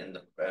 point in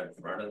the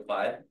front of the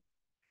 5.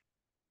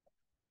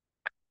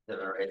 Then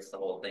it writes the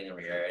whole thing in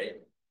reality.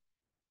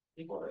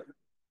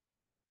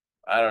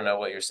 I don't know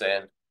what you're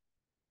saying.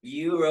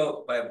 You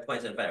wrote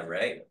 5.75,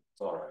 right?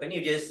 Couldn't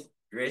you just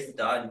erase the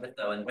dot and put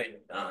the 1 point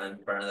in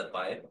front of the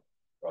 5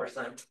 first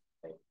time?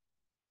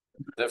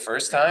 The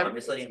first I'm time?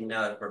 just letting you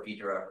know for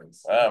future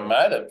reference. I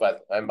might have,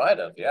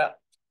 yeah.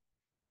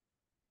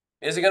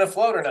 Is it gonna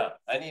float or not?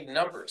 I need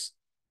numbers.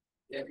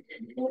 I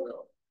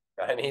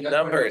need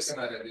numbers.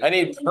 I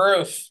need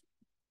proof.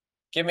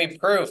 Give me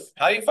proof.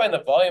 How do you find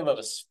the volume of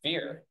a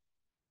sphere?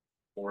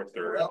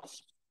 4/3.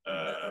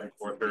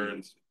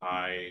 4/3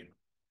 pi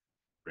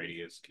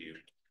radius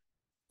cubed.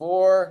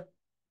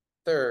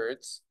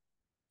 4/3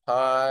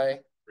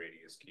 pi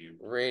Radius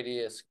cubed.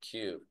 radius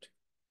cubed.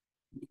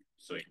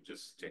 So you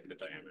just take the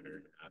diameter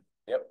in half.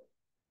 Yep.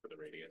 For the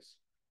radius.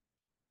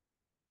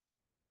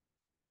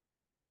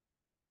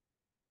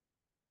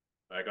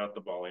 I got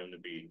the volume to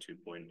be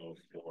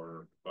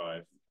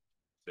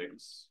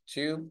 2.0456.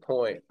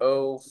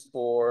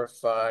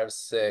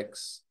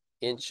 2.0456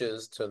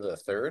 inches to the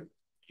third.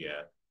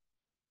 Yeah.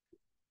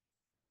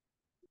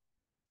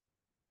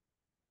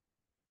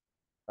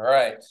 All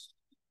right.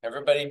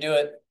 Everybody do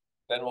it.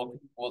 Then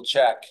we'll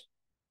check.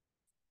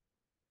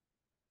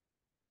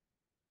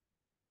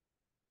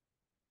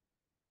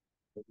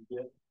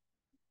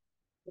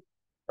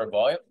 For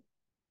volume?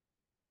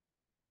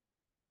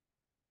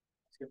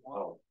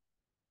 Oh.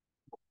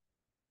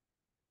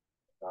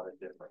 Got it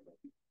differently.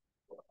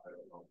 Well, I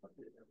don't know if I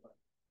did it, but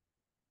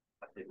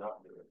I did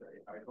not do it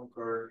right. I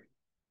concur.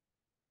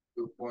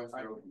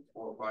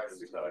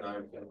 2.0456.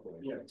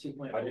 Yeah,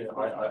 2.0.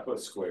 I put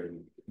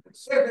squared.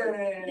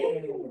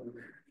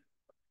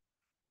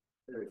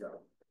 There we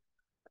go.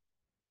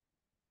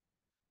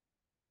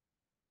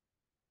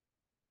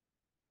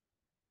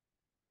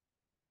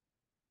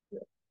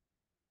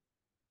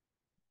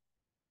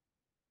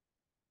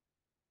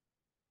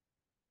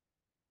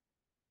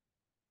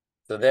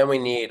 So then we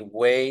need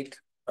weight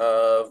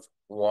of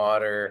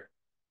water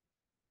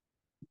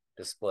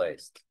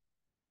displaced.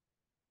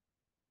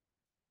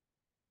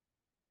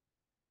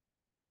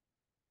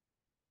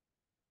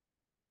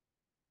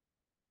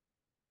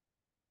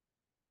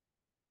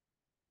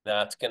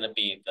 That's going to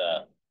be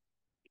the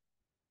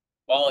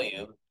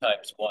volume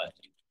times what?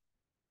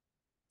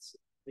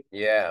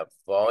 Yeah,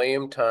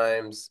 volume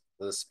times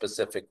the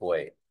specific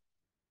weight.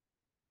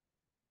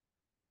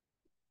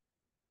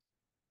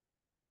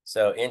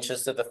 So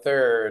inches to the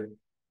third,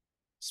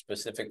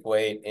 specific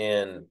weight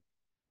in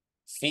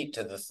feet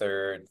to the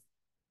third.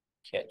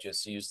 Can't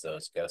just use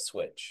those, gotta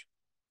switch.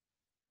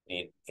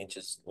 Need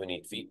inches, we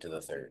need feet to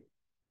the third.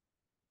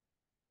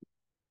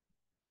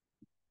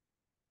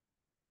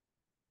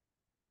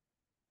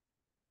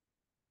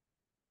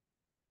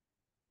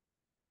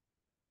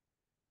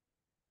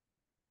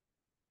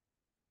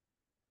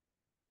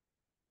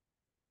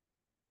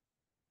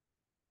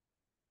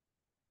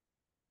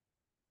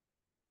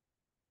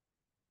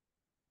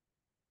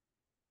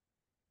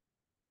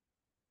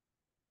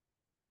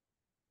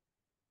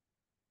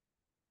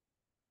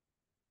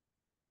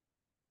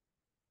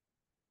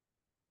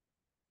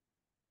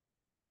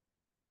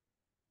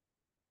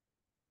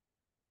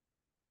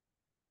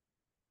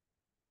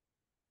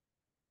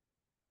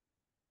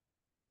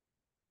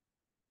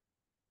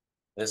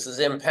 This is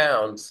in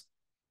pounds,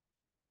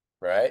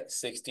 right?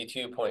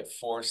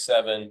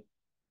 62.47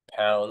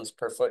 pounds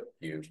per foot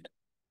cubed.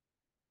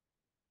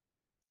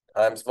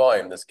 Times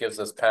volume, this gives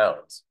us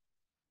pounds.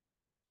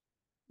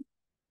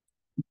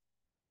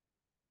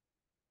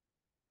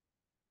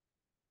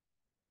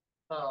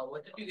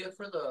 What did you get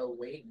for the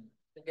weight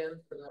again?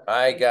 For that?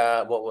 I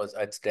got, what was,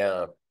 it's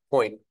down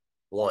 0.1.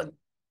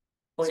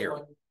 Point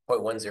 0. one.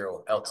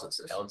 0.10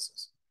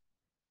 ounces.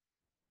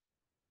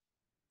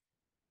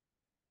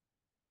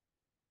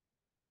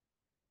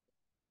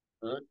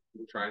 We're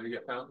trying to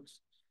get pounds.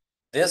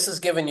 This is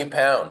giving you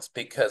pounds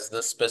because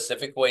the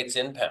specific weight's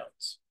in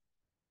pounds.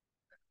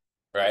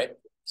 Right?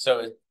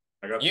 So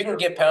you can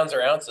get pounds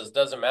or ounces,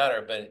 doesn't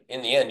matter, but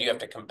in the end, you have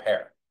to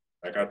compare.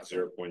 I got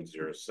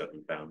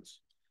 0.07 pounds.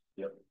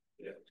 Yep.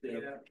 Yeah.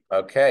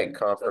 Okay,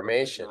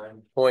 confirmation,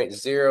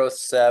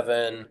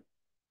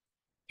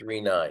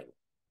 0.0739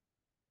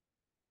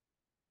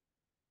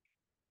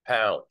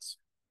 pounds.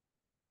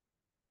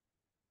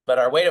 But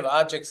our weight of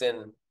objects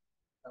in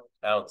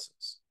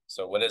ounces.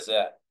 So what is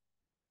that?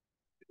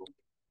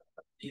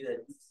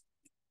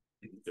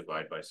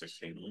 Divide by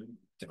 16.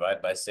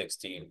 Divide by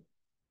 16.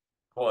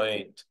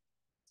 Point.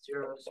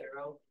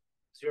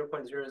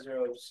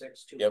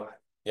 0.00625.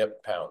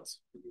 Yep, pounds.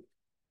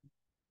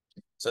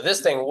 So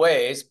this thing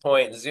weighs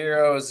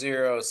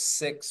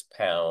 0.006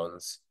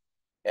 pounds.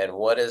 And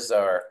what is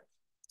our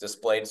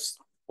displayed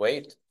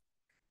weight?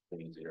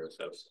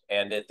 0.07.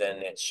 And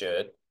then it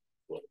should.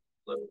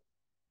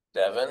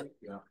 Devin?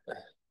 Yeah.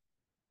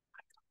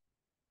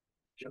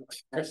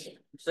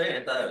 Saying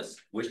I thought I was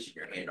squishing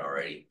your hand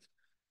already.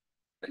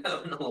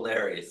 That was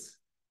hilarious.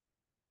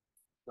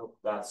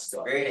 That's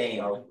Great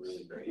aim.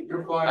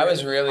 You're fine. I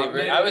was rooting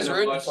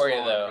for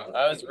you though.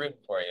 I was rooting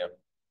for you.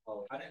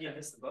 How did you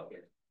miss the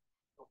bucket?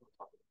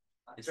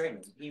 It's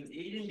right. He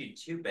didn't do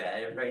too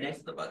bad. It was right next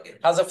to the bucket.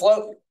 How's it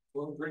float?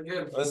 Well, pretty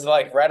good. Was it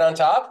like right on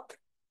top?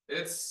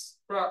 It's,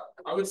 I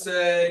would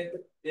say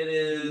it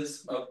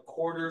is a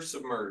quarter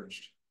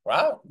submerged.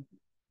 Wow.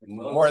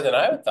 More than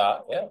I would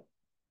thought, yeah.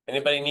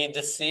 Anybody need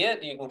to see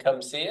it? You can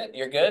come see it.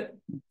 You're good?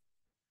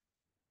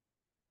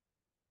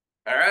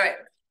 All right.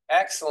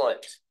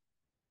 Excellent.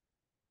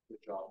 Good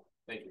job.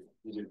 Thank you.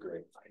 You did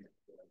great.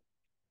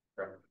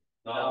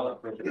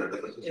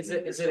 Is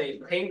it a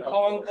ping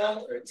pong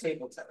ball or a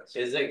table tennis?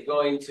 Is it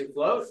going to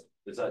float?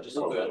 Is that just?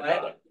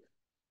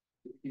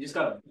 You just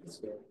gotta.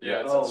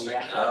 Yeah.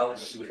 Oh,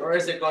 It's yeah. Or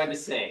is it going to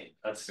sink?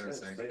 That's gonna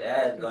sink.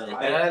 Yeah, it's going to.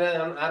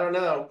 I don't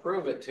know.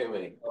 Prove it to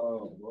me.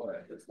 Oh, boy.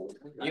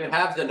 You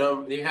have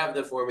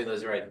the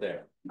formulas right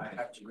there. I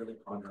have to really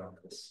ponder on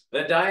this.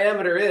 The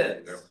diameter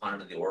is They're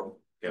under the orb.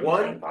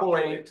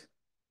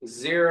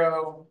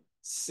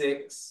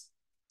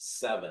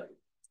 1.067.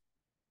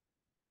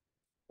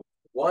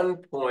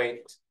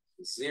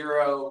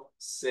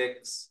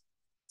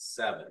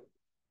 1.067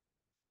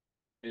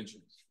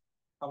 Inches.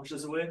 How much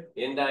does it weigh?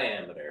 in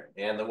diameter,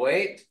 and the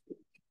weight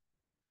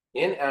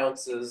in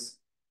ounces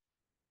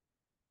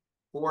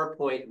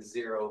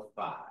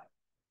 4.05.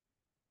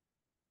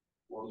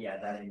 Yeah,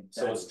 that ain't.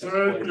 So it's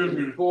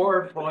that's-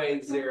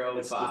 4.05.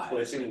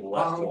 displacing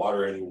less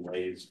water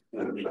anyways.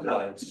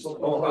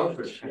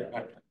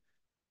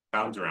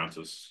 Pounds or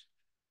ounces?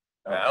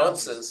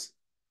 Ounces.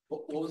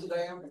 What was the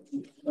diameter?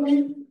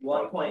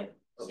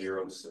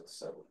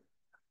 0.067.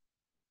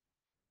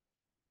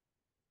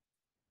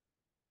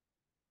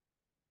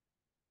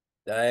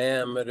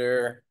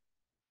 Diameter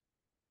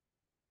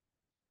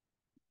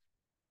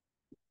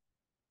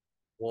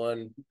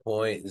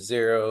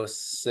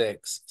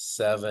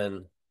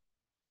 1.067.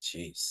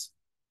 Jeez.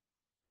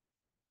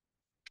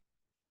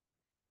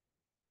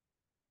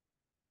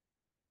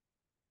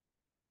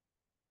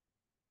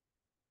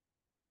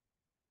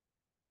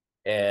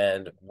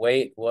 And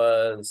weight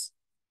was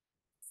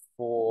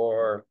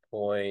 4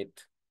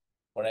 point,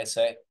 what did I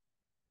say?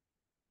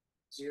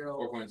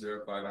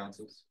 4.05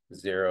 ounces.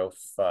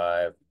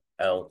 0.05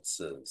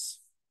 ounces.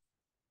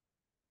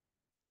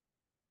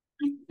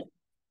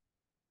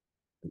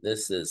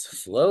 This is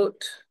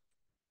float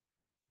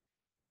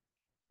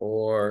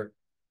or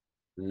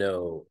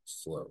no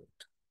float.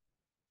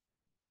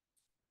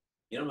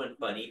 You know what's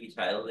funny? If you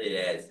titled it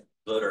as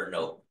float or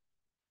nope.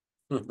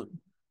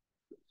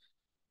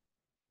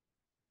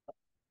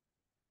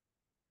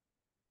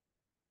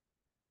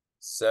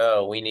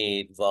 So we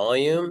need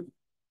volume.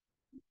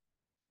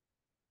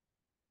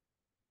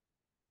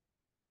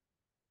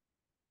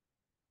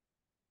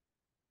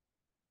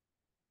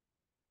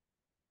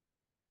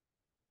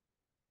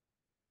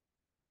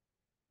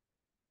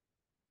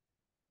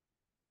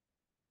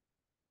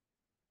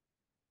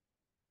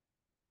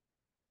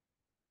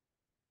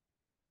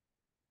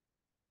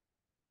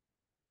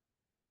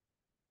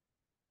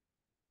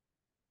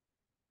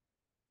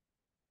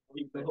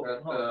 At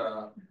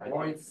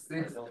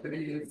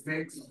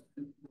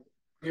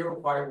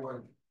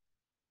 0.636051.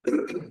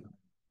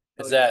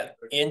 Is that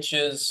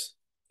inches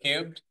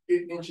cubed?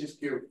 8 inches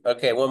cubed.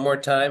 Okay, one more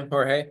time,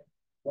 Jorge.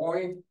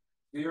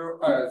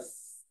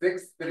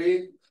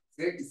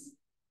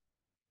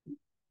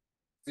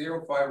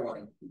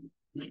 0.636051.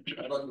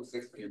 I don't do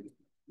 60.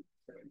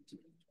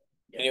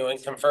 Anyone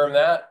confirm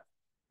that?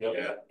 Yeah.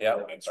 Yeah,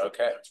 That's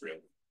okay. That's real.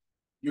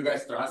 You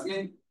guys trust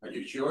me? Are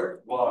you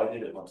sure? Well, I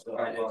did it myself.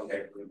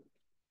 Okay.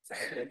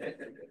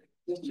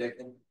 Just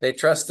checking. They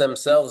trust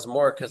themselves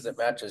more because it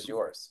matches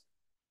yours.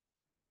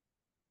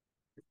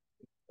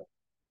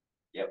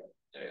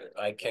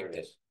 I kicked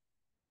it.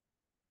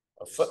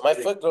 My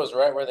foot goes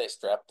right where they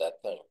strapped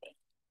that thing.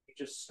 You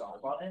just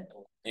stomp on it?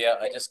 Yeah,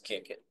 I just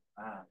kick it.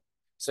 Ah.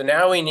 So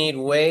now we need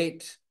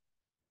weight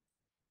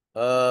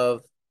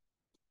of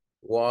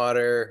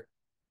water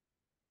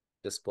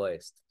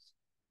displaced.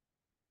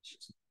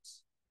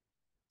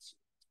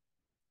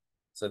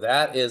 So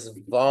that is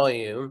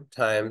volume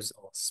times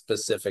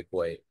specific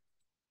weight.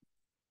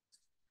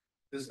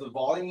 Does the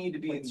volume need to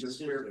be in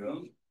square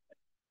feet?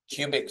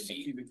 Cubic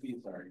feet. Cubic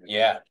feet, sorry.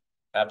 Yeah,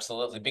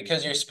 absolutely.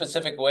 Because your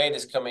specific weight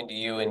is coming to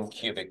you in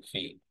cubic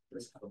feet.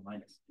 Let's have a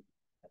minus.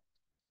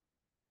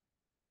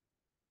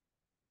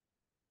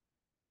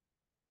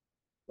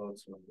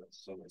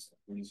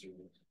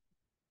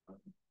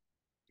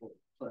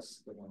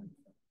 Plus the one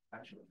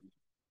actually.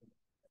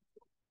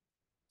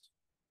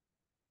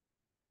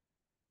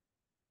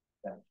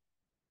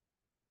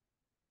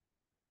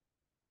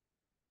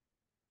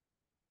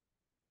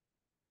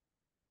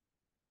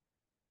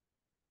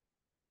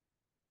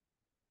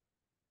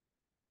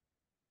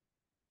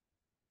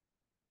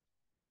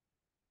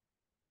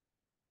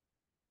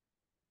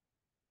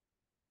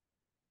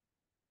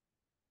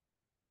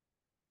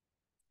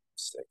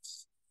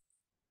 Six,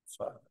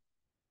 five.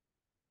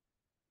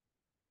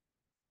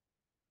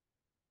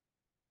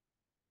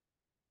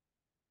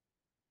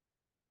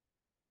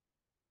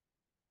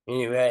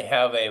 You may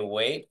have a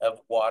weight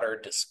of water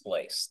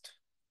displaced.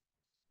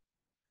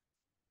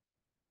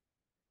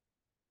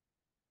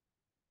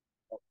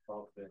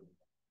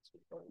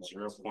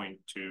 Zero point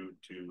two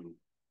two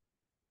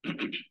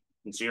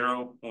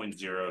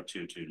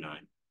 0.0229.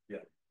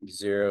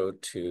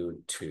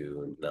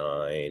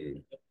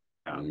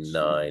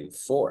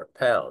 0.22994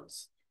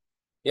 pounds.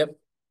 Yep,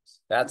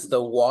 that's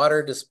the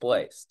water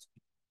displaced.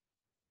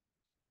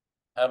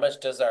 How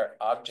much does our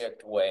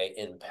object weigh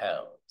in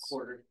pounds?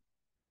 Quarter.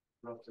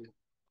 Roughly.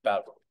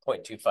 About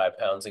 0.25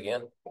 pounds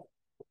again.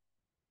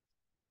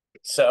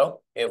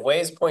 So it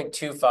weighs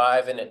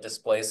 0.25 and it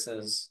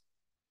displaces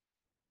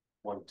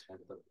 1/10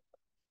 of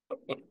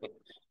it.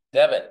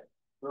 Devin.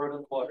 Throw it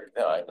in the water.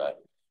 No, I'm not.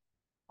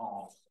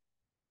 Oh.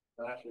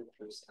 I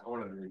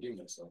wanted to redeem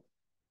myself.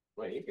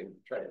 Well, you can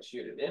try to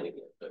shoot it in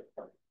again, but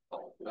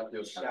I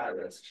feel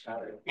shattered.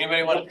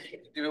 anybody want to,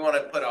 do we want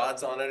to put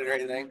odds on it or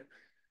anything?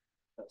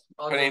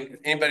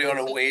 Anybody want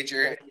to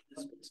wager?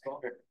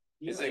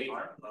 Is it?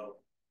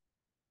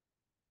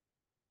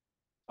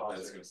 Oh,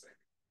 it's gonna sink.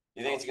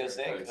 You think it's gonna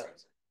sink?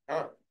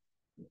 Huh?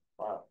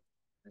 Wow.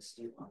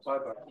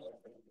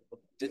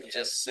 Didn't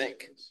just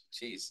sink.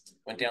 Jeez.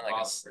 Went down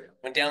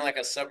like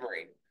a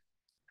submarine.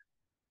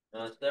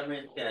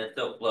 Submarine's gonna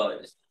still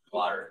float, it's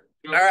water.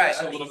 All right.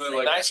 A little bit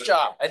like Nice the-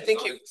 job. I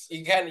think you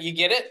get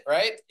it,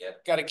 right? Yeah.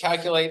 Got to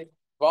calculate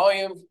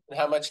volume and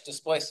how much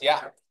displaced.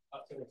 Yeah.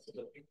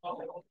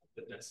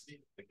 The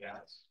density, the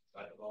gas,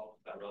 that relevant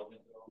at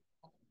all?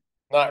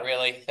 Not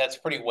really. That's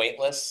pretty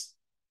weightless.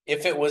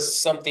 If it was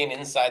something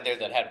inside there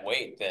that had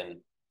weight,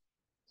 then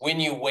when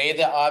you weigh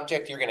the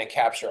object, you're going to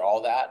capture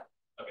all that.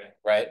 Okay.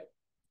 Right?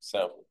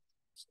 So,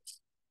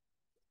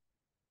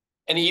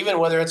 and even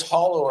whether it's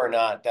hollow or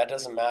not, that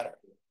doesn't matter.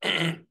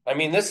 I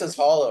mean, this is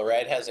hollow,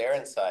 right? It has air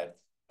inside.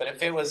 But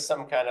if it was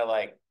some kind of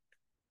like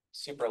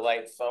super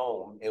light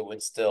foam, it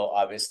would still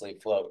obviously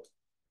float.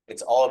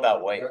 It's all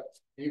about weight.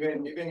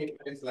 Even if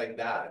it's like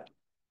that,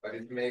 but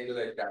it's made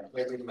like that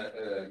heavy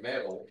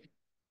metal.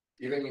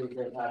 Even if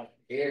it have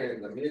air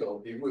in the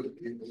middle, it would,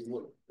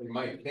 in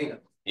my opinion,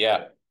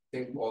 Yeah.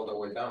 sink all the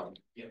way down.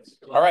 Yes.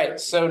 All right.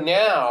 So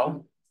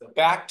now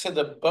back to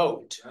the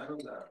boat. I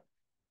don't know.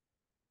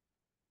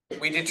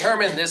 We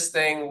determined this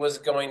thing was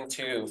going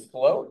to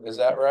float. Is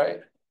that right?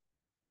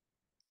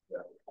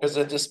 Because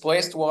the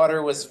displaced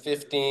water was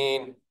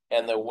 15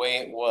 and the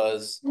weight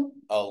was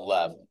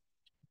 11.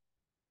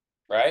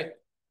 Right?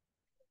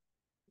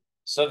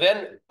 So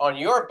then on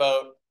your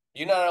boat,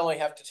 you not only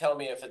have to tell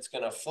me if it's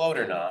going to float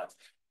or not,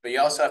 but you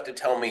also have to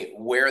tell me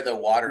where the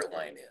water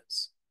line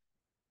is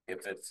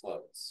if it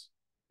floats.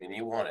 And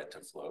you want it to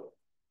float.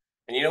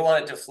 And you don't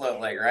want it to float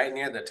like right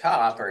near the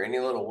top, or any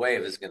little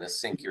wave is going to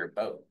sink your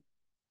boat.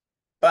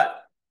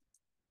 But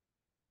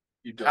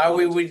You don't how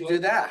want it would we to do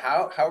float? that?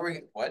 How are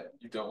we, what?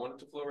 You don't want it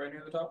to float right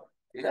near the top?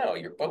 No,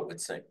 your boat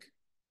would sink.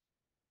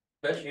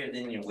 Especially if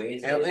in your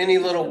waves. And any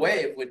little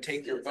wave would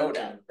take your boat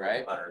out,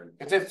 right?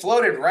 If it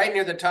floated right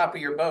near the top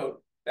of your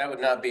boat, that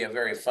would not be a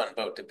very fun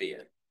boat to be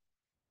in.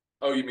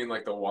 Oh, you mean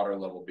like the water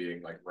level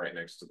being like right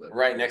next to the.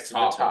 Right next to the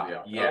of top.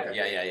 the- Yeah,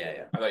 okay.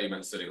 yeah. I thought you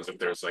meant sitting. If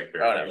there's like. Oh,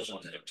 no. variation,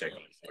 it'd take on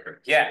it.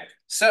 Yeah,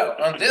 so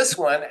on this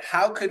one,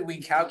 how could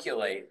we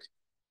calculate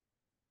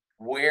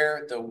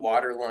where the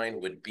water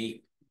line would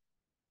be?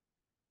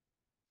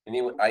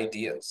 Any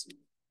ideas?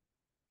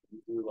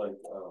 Do like,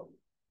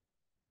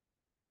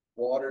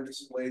 water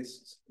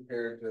displaced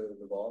compared to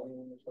the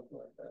volume or something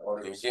like that?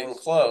 Or You're getting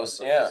close,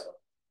 yeah.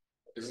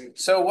 Isn't,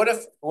 So what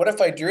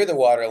if I drew the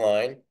water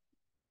line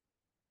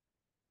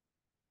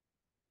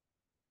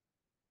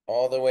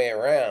all the way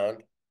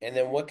around, and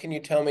then what can you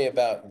tell me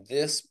about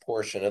this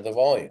portion of the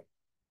volume?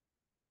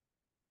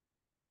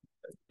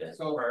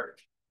 So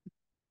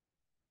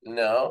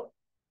No,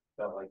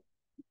 That like,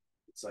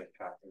 it's like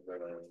half of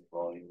the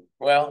volume.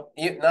 well,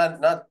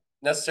 not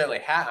necessarily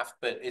half,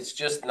 but it's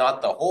just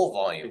not the whole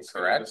volume, it's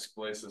gonna correct?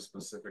 displace a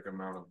specific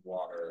amount of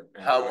water.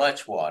 and How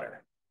much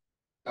water?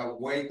 the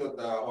weight of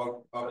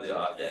For the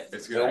object.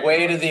 It's The gonna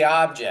weight of the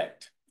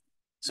object.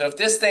 So if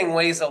this thing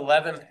weighs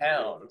 11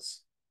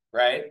 pounds,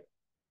 right?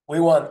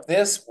 We want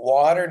this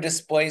water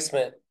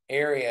displacement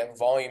area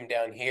volume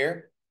down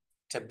here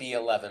to be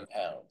 11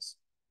 pounds.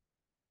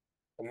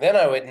 And then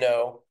I would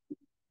know,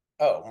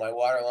 oh, my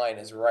water line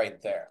is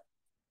right there,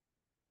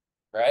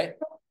 right?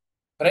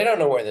 But I don't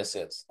know where this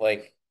is.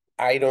 Like,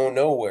 I don't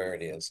know where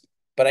it is,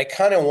 but I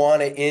kind of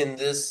want it in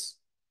this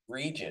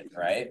region,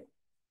 right?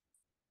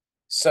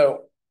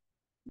 So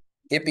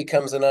it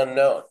becomes an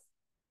unknown.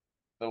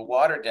 The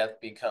water depth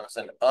becomes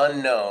an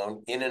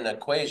unknown in an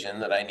equation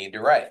that I need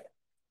to write,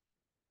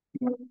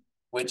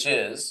 which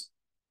is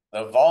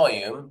the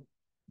volume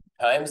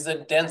times the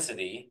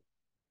density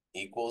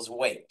equals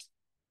weight.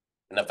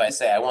 And if I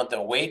say I want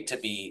the weight to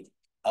be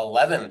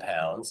 11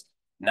 pounds,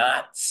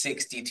 not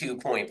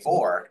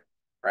 62.4,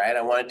 right?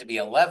 I want it to be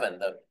 11,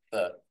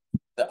 the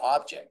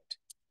object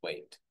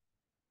weight.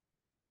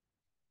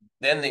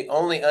 Then the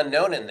only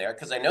unknown in there,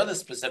 because I know the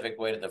specific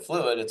weight of the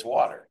fluid, it's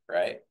water,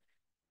 right?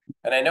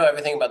 And I know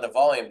everything about the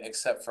volume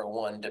except for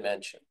one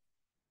dimension.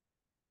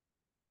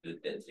 The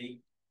density.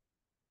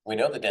 We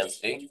know the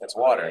density, it's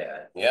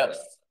water. Yeah. Yeah.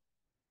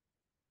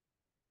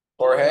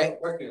 Jorge?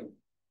 Question.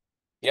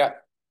 Yeah.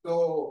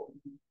 So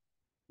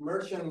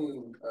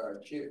merchant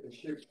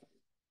ships,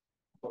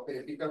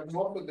 okay, because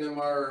most of them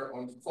are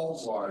on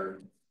salt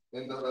water,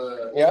 and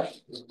Yeah.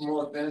 it's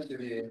more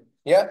density.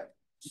 Yeah.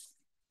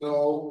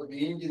 So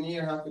the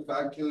engineer has to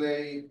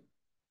calculate.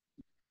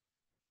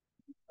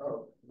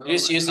 Oh, You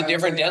just use a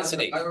different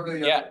density. I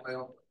already Yeah. answered my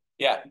own.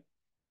 Yeah.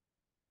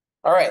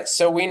 All right,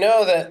 so we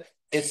know that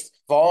it's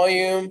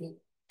volume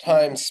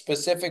times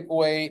specific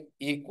weight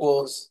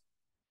equals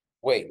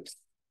weight.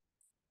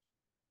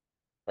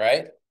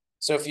 Right?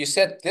 So if you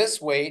set this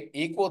weight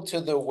equal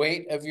to the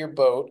weight of your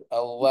boat,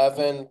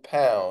 11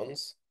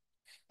 pounds,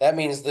 that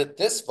means that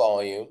this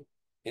volume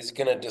is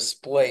going to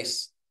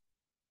displace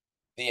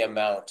the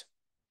amount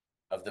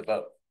of the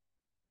boat,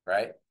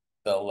 right?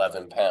 The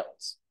 11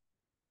 pounds.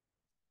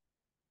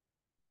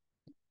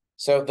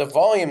 So the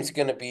volume is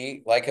going to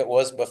be like it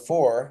was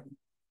before,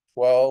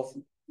 12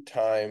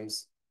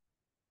 times,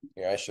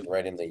 here I should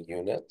write in the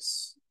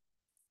units,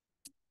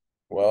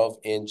 12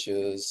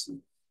 inches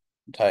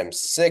times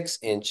 6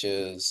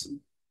 inches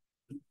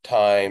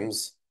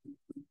times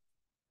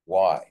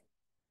y.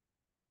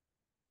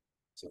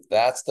 So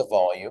that's the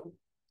volume.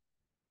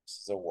 This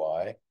is a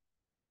y.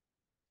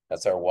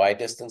 That's our y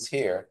distance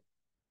here.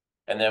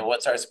 And then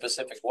what's our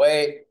specific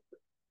weight?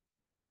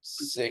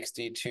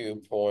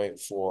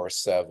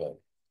 62.47.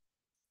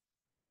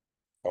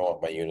 I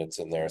want my units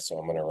in there, so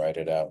I'm going to write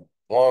it out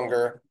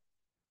longer.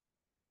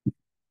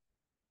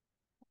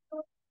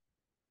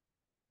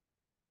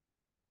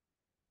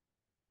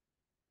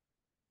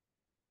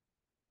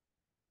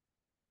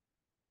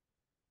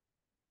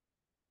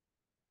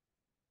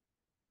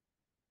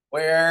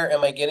 Where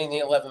am I getting the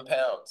 11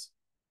 pounds?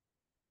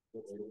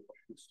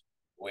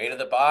 Weight of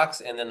the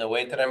box and then the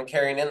weight that I'm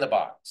carrying in the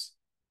box,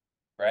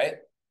 right?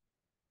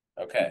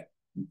 Okay.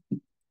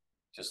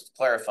 Just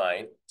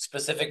clarifying.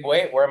 Specific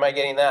weight, where am I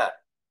getting that?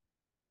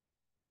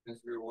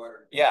 It's your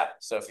water. Yeah,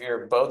 so if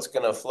your boat's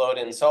gonna float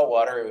in salt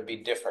water, it would be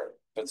different.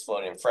 If it's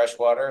floating in fresh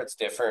water, it's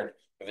different.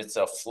 If it's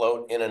a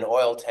float in an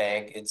oil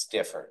tank, it's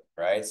different,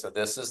 right? So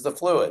this is the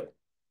fluid.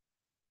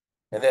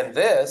 And then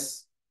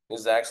this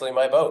is actually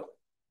my boat.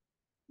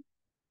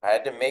 I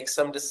had to make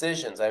some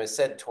decisions. I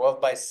said 12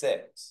 by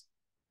 6,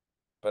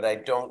 but I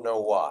don't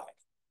know why.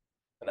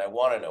 And I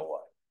want to know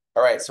why.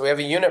 All right, so we have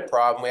a unit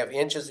problem. We have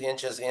inches,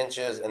 inches,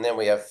 inches, and then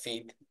we have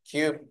feet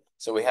cubed.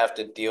 So we have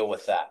to deal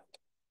with that.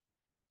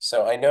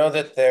 So I know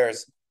that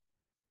there's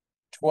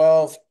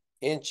 12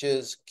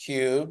 inches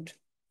cubed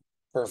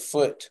per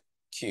foot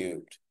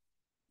cubed,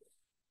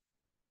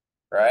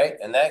 right?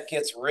 And that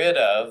gets rid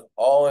of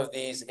all of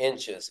these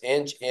inches,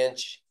 inch,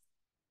 inch,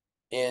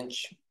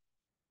 inch.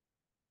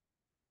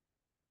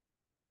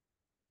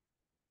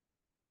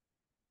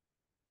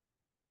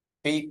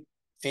 Feet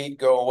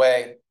go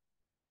away.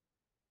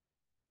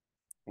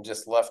 And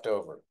just left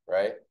over,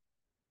 right?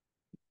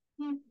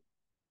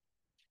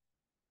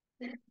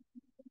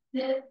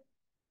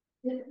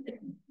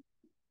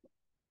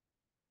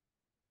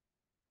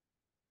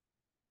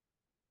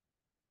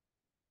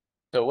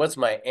 So what's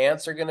my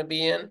answer going to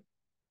be in?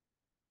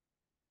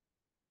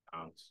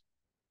 Pounds.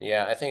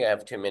 Yeah, I think I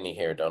have too many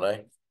here, don't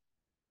I?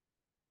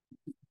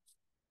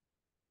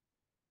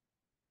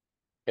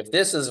 If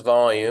this is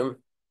volume,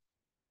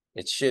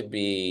 it should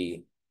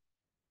be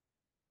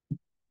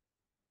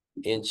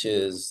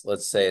inches,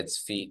 let's say it's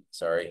feet,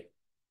 sorry.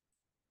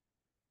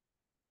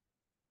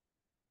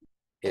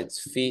 It's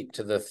feet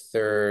to the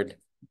third.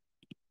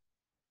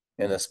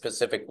 And the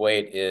specific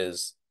weight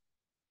is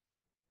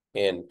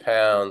in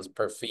pounds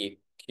per feet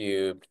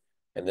cubed.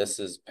 And this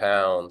is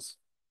pounds.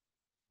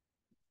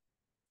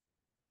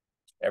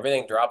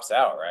 Everything drops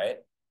out, right?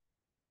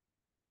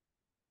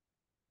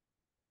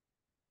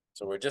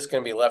 So we're just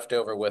going to be left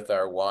over with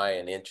our y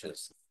in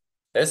inches.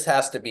 This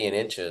has to be in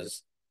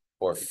inches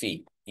or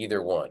feet,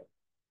 either one.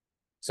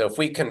 So if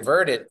we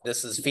convert it,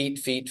 this is feet,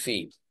 feet,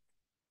 feet.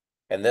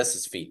 And this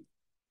is feet.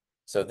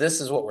 So this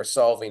is what we're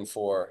solving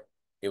for.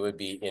 It would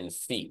be in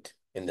feet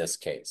in this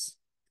case.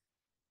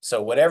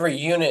 So whatever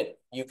unit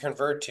you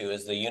convert to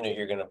is the unit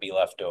you're going to be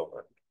left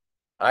over.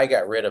 I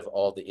got rid of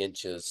all the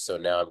inches, so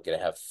now I'm going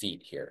to have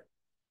feet here.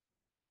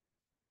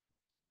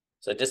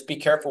 So just be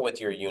careful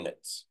with your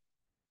units.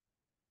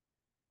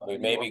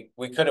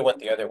 We could have went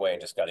the other way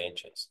and just got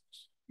inches.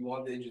 You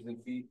want the inches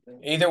and feet?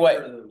 Either way,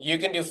 you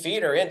can do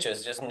feet or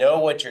inches. Just know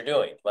what you're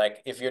doing.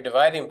 Like if you're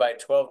dividing by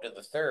 12 to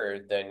the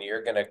third, then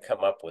you're going to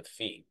come up with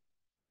feet,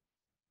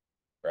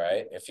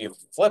 right? If you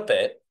flip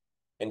it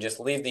and just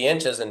leave the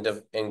inches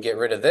and get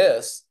rid of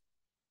this,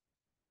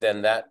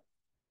 then that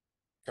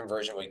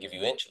conversion would give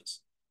you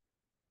inches.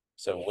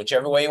 So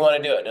whichever way you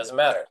want to do it, doesn't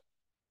matter.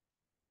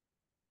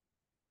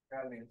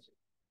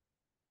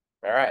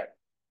 All right.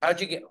 How'd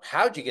you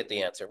get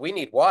the answer? We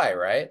need y,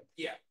 right?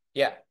 Yeah.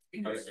 Yeah.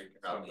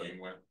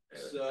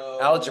 So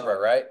Algebra,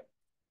 right?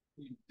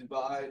 You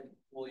divide,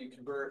 well, you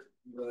convert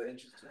the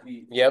inches to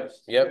feet. Yep,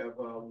 yep. You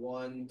have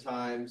 1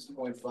 times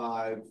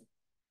 0.5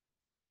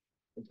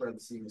 in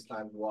parentheses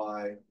times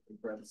y in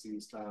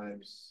parentheses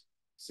times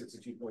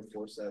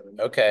 62.47.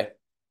 Okay.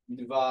 You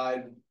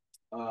divide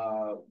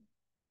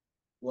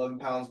 11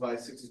 pounds by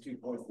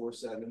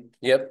 62.47.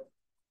 Yep.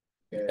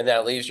 Okay. And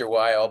that leaves your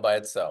y all by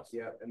itself.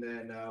 Yep. And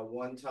then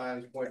 1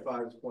 times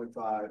 0.5 is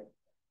 0.5.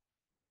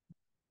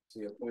 So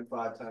you have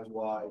 0.5 times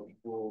y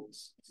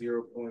equals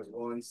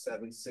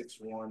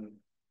 0.1761.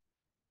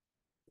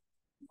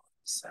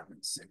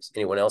 76.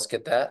 Anyone else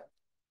get that?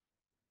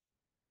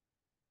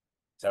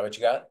 Is that what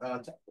you got?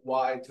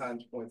 Y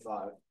times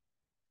 0.5.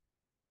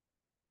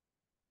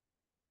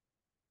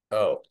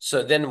 Oh,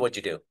 so then what'd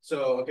you do?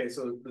 So, okay,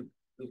 so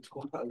the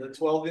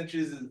 12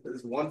 inches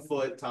is 1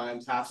 foot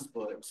times half a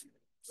foot.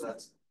 So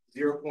that's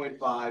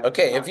 0.5.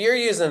 Okay, if you're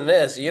using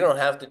this, you don't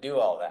have to do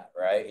all that,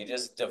 right? You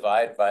just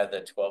divide by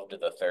the 12 to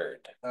the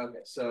third. Okay,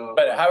 so.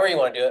 But however you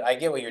want to do it, I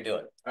get what you're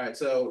doing. All right,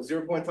 so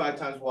 0.5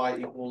 times y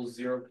equals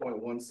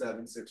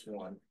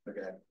 0.1761.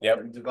 Okay. Yep.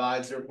 And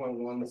divide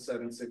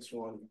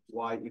 0.1761,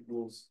 y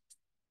equals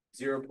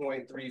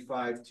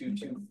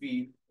 0.3522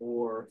 feet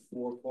or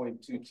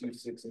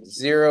 4.226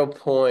 inches.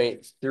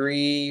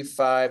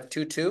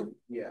 0.3522?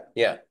 Yeah.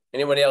 Yeah.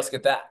 Anybody else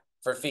get that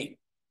for feet?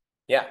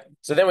 Yeah.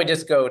 So then we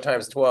just go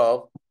times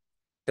 12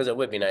 because it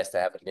would be nice to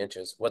have it in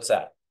inches. What's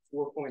that?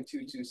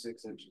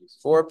 4.226 inches.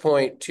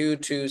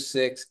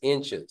 4.226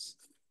 inches.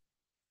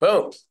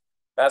 Boom.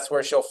 That's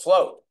where she'll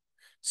float.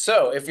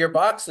 So if your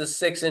box is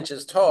 6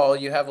 inches tall,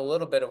 you have a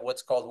little bit of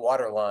what's called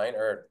water line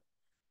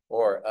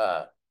or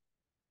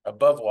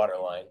above water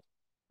line,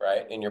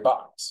 right, in your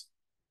box.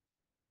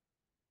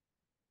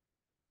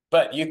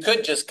 But you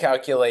could just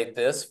calculate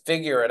this,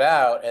 figure it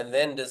out, and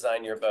then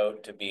design your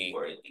boat to be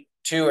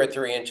 2 or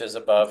 3 inches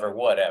above or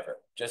whatever.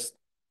 Just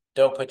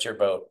don't put your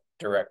boat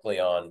directly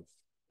on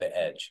the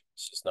edge.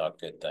 It's just not a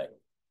good thing.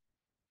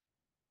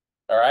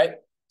 All right.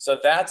 So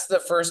that's the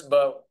first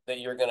boat that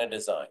you're going to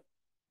design.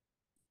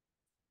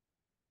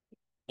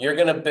 You're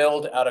going to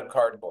build out of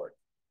cardboard.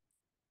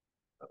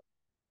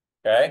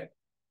 Okay.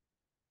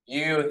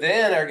 You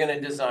then are going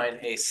to design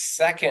a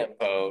second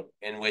boat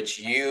in which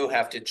you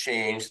have to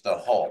change the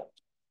hull.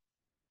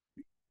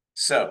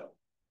 So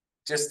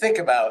just think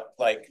about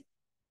like,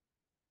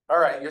 all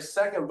right, your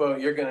second boat,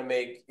 you're going to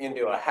make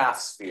into a half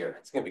sphere.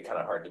 It's going to be kind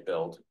of hard to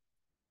build.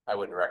 I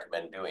wouldn't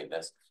recommend doing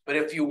this. But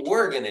if you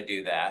were going to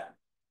do that,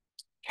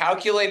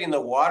 calculating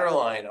the water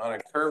line on a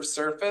curved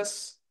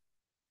surface,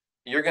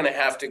 you're going to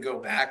have to go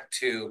back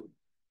to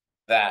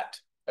that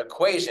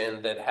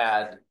equation that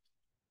had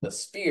the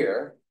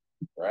sphere,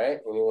 right?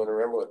 Anyone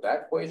remember what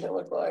that equation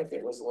looked like?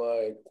 It was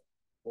like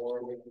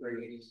 4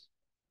 degrees.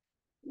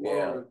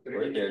 Yeah.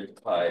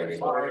 Pi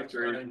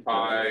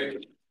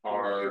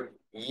r.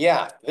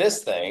 Yeah,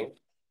 this thing.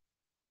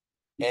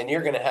 And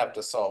you're going to have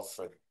to solve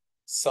for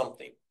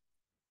something.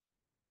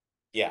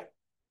 Yeah.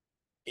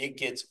 It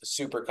gets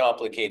super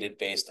complicated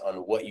based on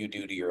what you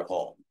do to your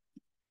hull.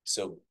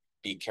 So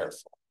be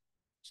careful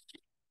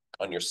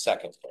on your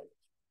second boat.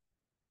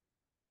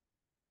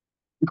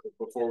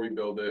 Before we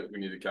build it, we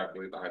need to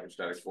calculate the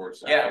hydrostatic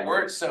force.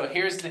 Yeah, so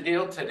here's the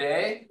deal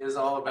today is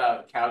all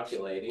about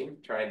calculating,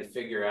 trying to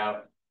figure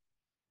out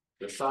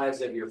the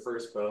size of your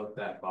first boat,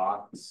 that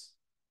box,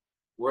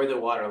 where the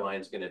water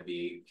line's going to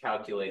be,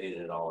 calculating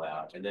it all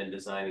out, and then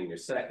designing your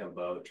second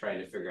boat, trying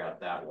to figure out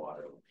that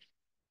water line.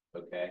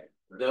 Okay,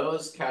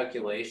 those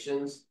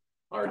calculations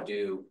are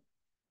due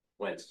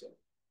Wednesday.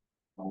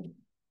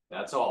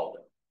 That's all of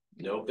them.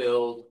 No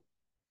build,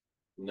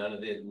 None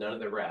of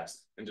the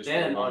rest. And just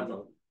Then for one on,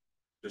 boat?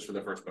 Just for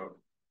the first boat?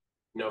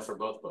 no, for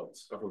both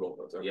boats. Oh, for both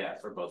boats, okay. Yeah,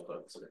 for both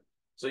boats.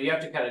 So you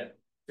have to kind of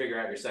figure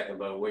out your second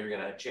boat, where you're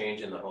gonna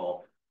change in the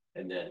hull,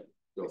 and then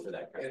go for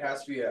that. It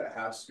has to be a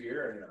half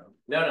sphere or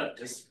no? No,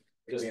 just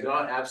does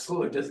not,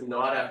 absolutely does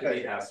not have to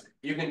be half.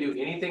 You can do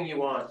anything you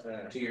want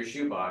to your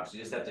shoebox, you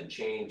just have to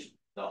change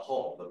the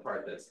hull, the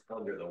part that's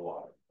under the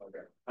water. Okay.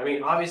 I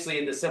mean,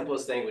 obviously, the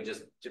simplest thing would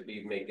just to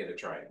be make it a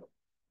triangle.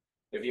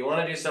 If you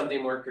wanna do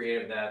something more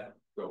creative, that,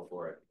 go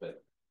for it,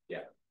 but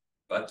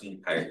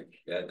Fucking pirate,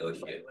 gotta go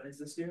shit. What is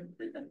this here?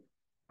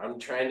 I'm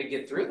trying to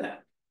get through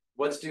that.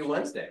 What's due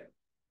Wednesday?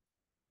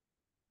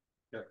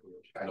 I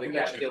The think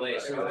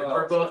calculation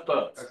for both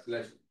boats.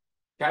 Calculation.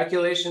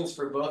 Calculations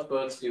for both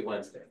boats due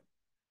Wednesday.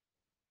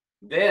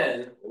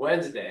 Then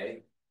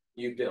Wednesday,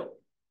 you build.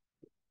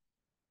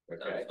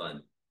 Okay, Sounds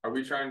fun. Are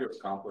we trying to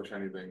accomplish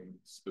anything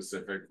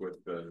specific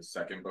with the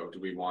second boat? Do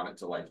we want it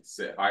to like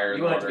sit higher in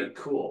you the want it to water? be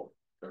cool,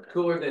 Okay.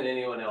 cooler than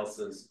anyone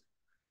else's.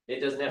 It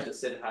doesn't have to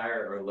sit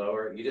higher or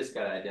lower, you just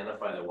gotta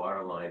identify the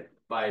water line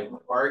by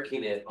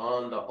marking it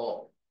on the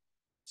hull.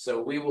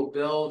 So we will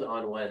build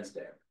on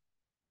Wednesday.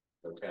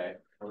 Okay,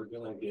 We're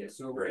gonna get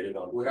graded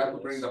on. We have to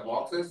bring the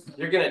boxes.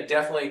 you're gonna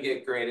definitely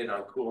get graded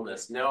on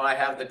coolness. No, I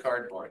have the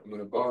cardboard. I'm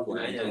gonna box.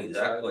 I know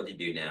exactly what to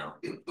do now.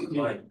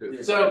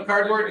 So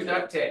cardboard and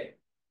duct tape.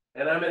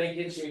 And I'm gonna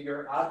get you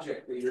your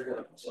object that you're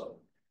gonna float.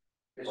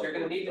 Cause you're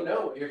gonna need to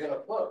know what you're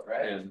gonna float,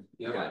 right? And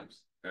Yeah.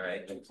 flames,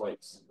 Alright, And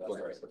plates. That's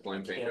right. the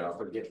flame paint Can't job.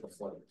 forget the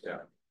flames. Yeah.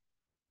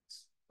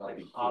 That'd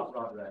be Hot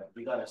cool. rod red,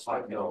 we got a I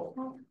spike know.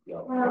 note.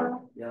 Yeah.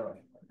 Yeah.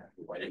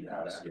 why didn't you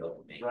ask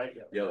you? Right.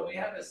 Yellow. We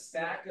have a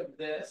stack of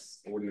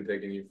this. I wouldn't have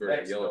taken you for a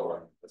Next yellow door.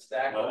 one. A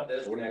stack Huh? of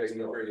this I wouldn't have next taken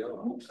you door. for a yellow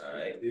one.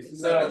 Alright, This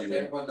is So- the You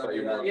same one that thought we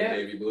you were got. a Yeah.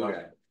 navy blue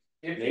guy.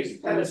 If Navy you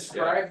kind of blue.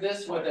 scribe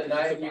this with a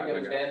knife, you Fine, can I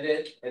got it. bend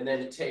it and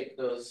then tape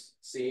those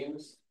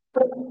seams.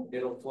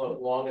 It'll float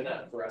long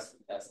enough for us to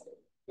test it.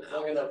 It's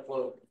not gonna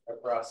float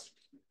across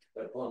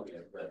the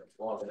Columbia, but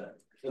long enough.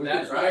 So We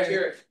that's can try it.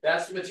 material,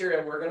 that's the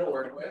material we're gonna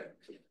work with.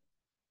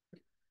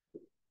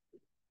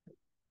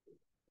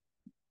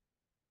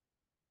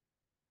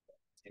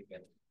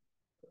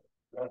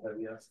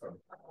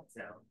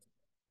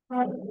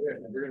 We're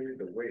gonna need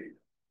to wait.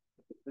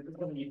 This is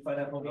when you find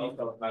out how many.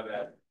 Oh, my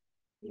bad.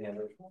 Yeah.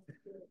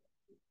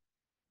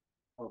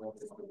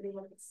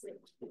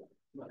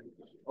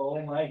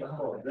 Oh my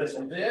god.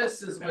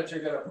 This is what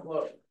you're gonna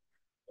float.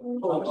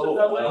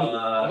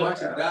 How much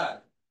is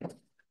that?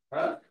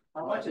 Huh?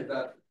 How much is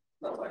that?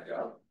 Not my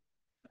job.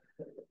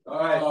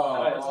 Alright.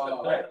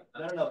 Alright,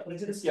 no, put it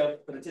to the scale,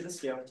 put it to the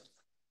scale.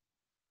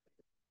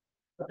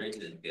 ready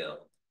to go.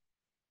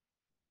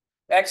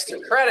 Extra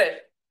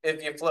credit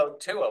if you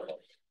float two of them.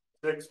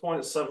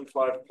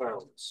 6.75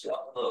 pounds.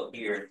 Oh,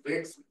 here,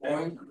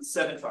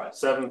 7.5.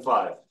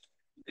 7.5.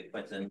 big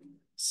button.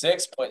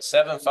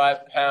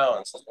 6.75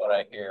 pounds is what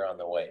I hear on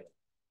the way.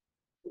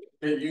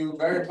 Did you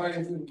verify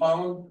it's in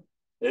pound?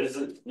 It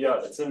is, yeah,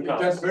 it's in You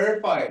pounds. just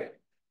verified it.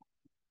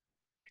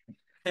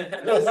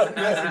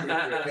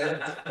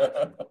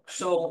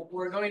 So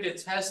we're going to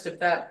test if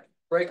that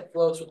brake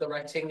floats with the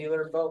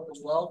rectangular boat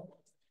as well.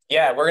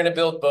 Yeah, we're gonna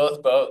build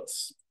both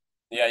boats.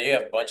 Yeah, you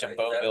have a bunch of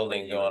boat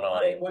building going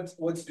on.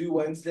 What's due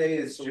Wednesday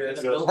is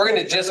just. We're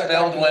gonna just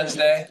build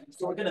Wednesday.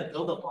 So we're gonna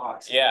build a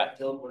box. Yeah.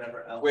 Build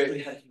whatever else Wait. we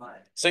had in mind.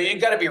 So you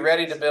gotta be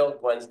ready to build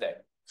Wednesday.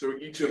 So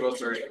each of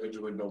us are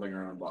individually building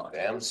our own box.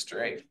 Damn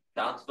straight.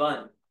 Sounds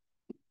fun.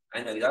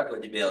 I know exactly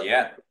what to build.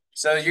 Yeah,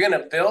 so you're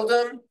gonna build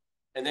them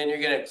and then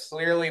you're gonna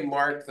clearly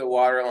mark the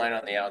water line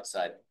on the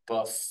outside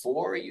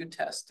before you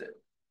test it.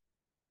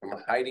 From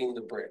hiding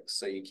the bricks,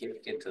 so you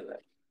can't get to them.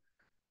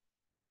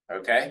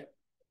 Okay, does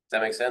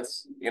that make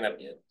sense? You're gonna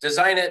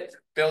design it,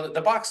 build it,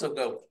 the box will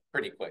go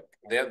pretty quick.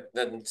 The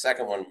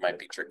second one might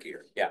be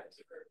trickier, yeah.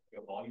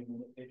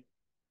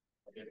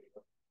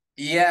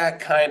 Yeah,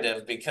 kind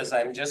of, because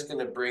I'm just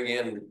gonna bring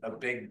in a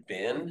big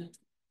bin,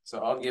 so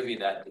I'll give you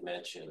that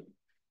dimension.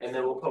 And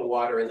then we'll put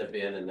water in the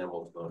bin and then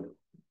we'll float it.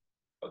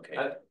 Okay.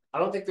 I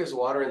don't think there's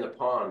water in the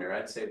pond, or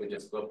I'd say we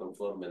just flip and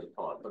float them in the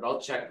pond, but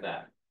I'll check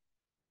that.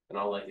 And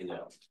I'll let you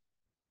know.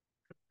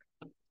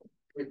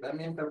 Wait, that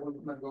means that we're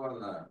gonna go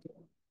on a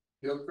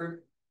field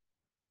trip?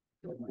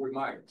 We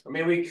might. I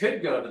mean, we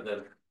could go to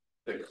the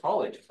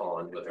college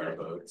pond with our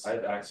boats, I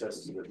have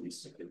access to at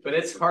least. but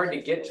it's hard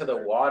to get to the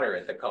water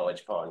at the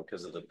college pond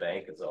because of the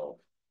bank is all.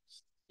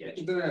 We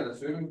can do it in a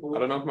swimming pool. I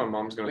don't know if my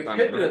mom's gonna We find.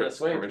 could do it in the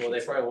swimming pool, they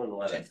permission. probably wouldn't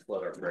let us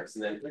float our bricks,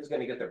 and then who's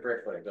gonna get the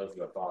brick when it goes to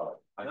the bottom?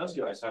 I know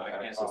you guys have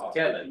access.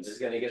 Kevin is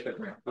gonna get the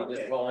brick, he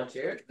just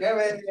volunteered.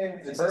 Kevin.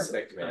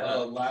 Perfect,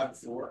 man. Lab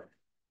 4.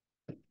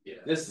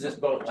 This is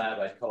just boat lab,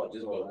 I call it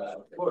just boat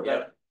lab.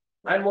 Yeah,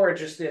 I'm more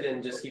interested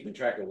in just keeping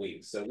track of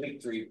weeks, so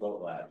week 3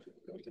 boat lab.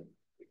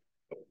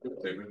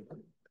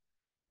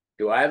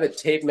 Do I have a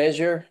tape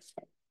measure?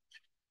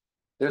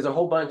 There's a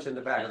whole bunch in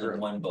the back There's room,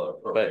 one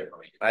boat. but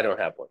I don't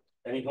have one.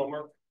 Any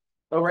homework?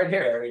 Oh, right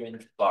here. Barium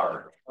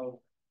bar. No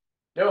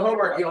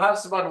homework, you'll have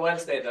some on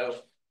Wednesday though.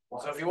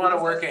 So if you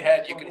wanna work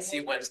ahead, you can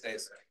see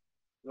Wednesdays.